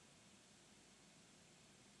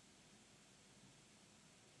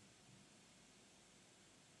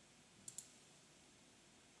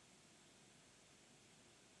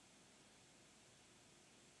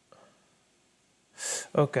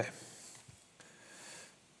 Okay.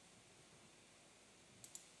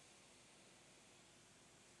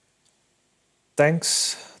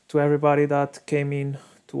 Thanks to everybody that came in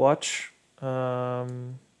to watch.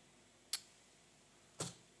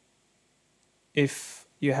 If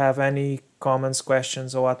you have any comments,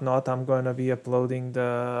 questions, or whatnot, I'm going to be uploading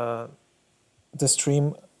the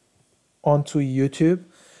stream onto YouTube,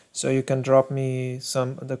 so you can drop me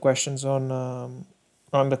some of the questions on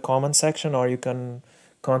the comment section, or you can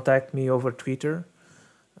contact me over Twitter.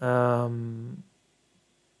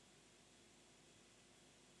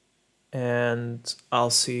 And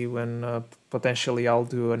I'll see when potentially I'll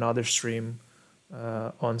do another stream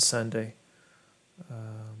on Sunday.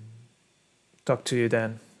 Talk to you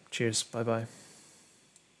then. Cheers. Bye bye.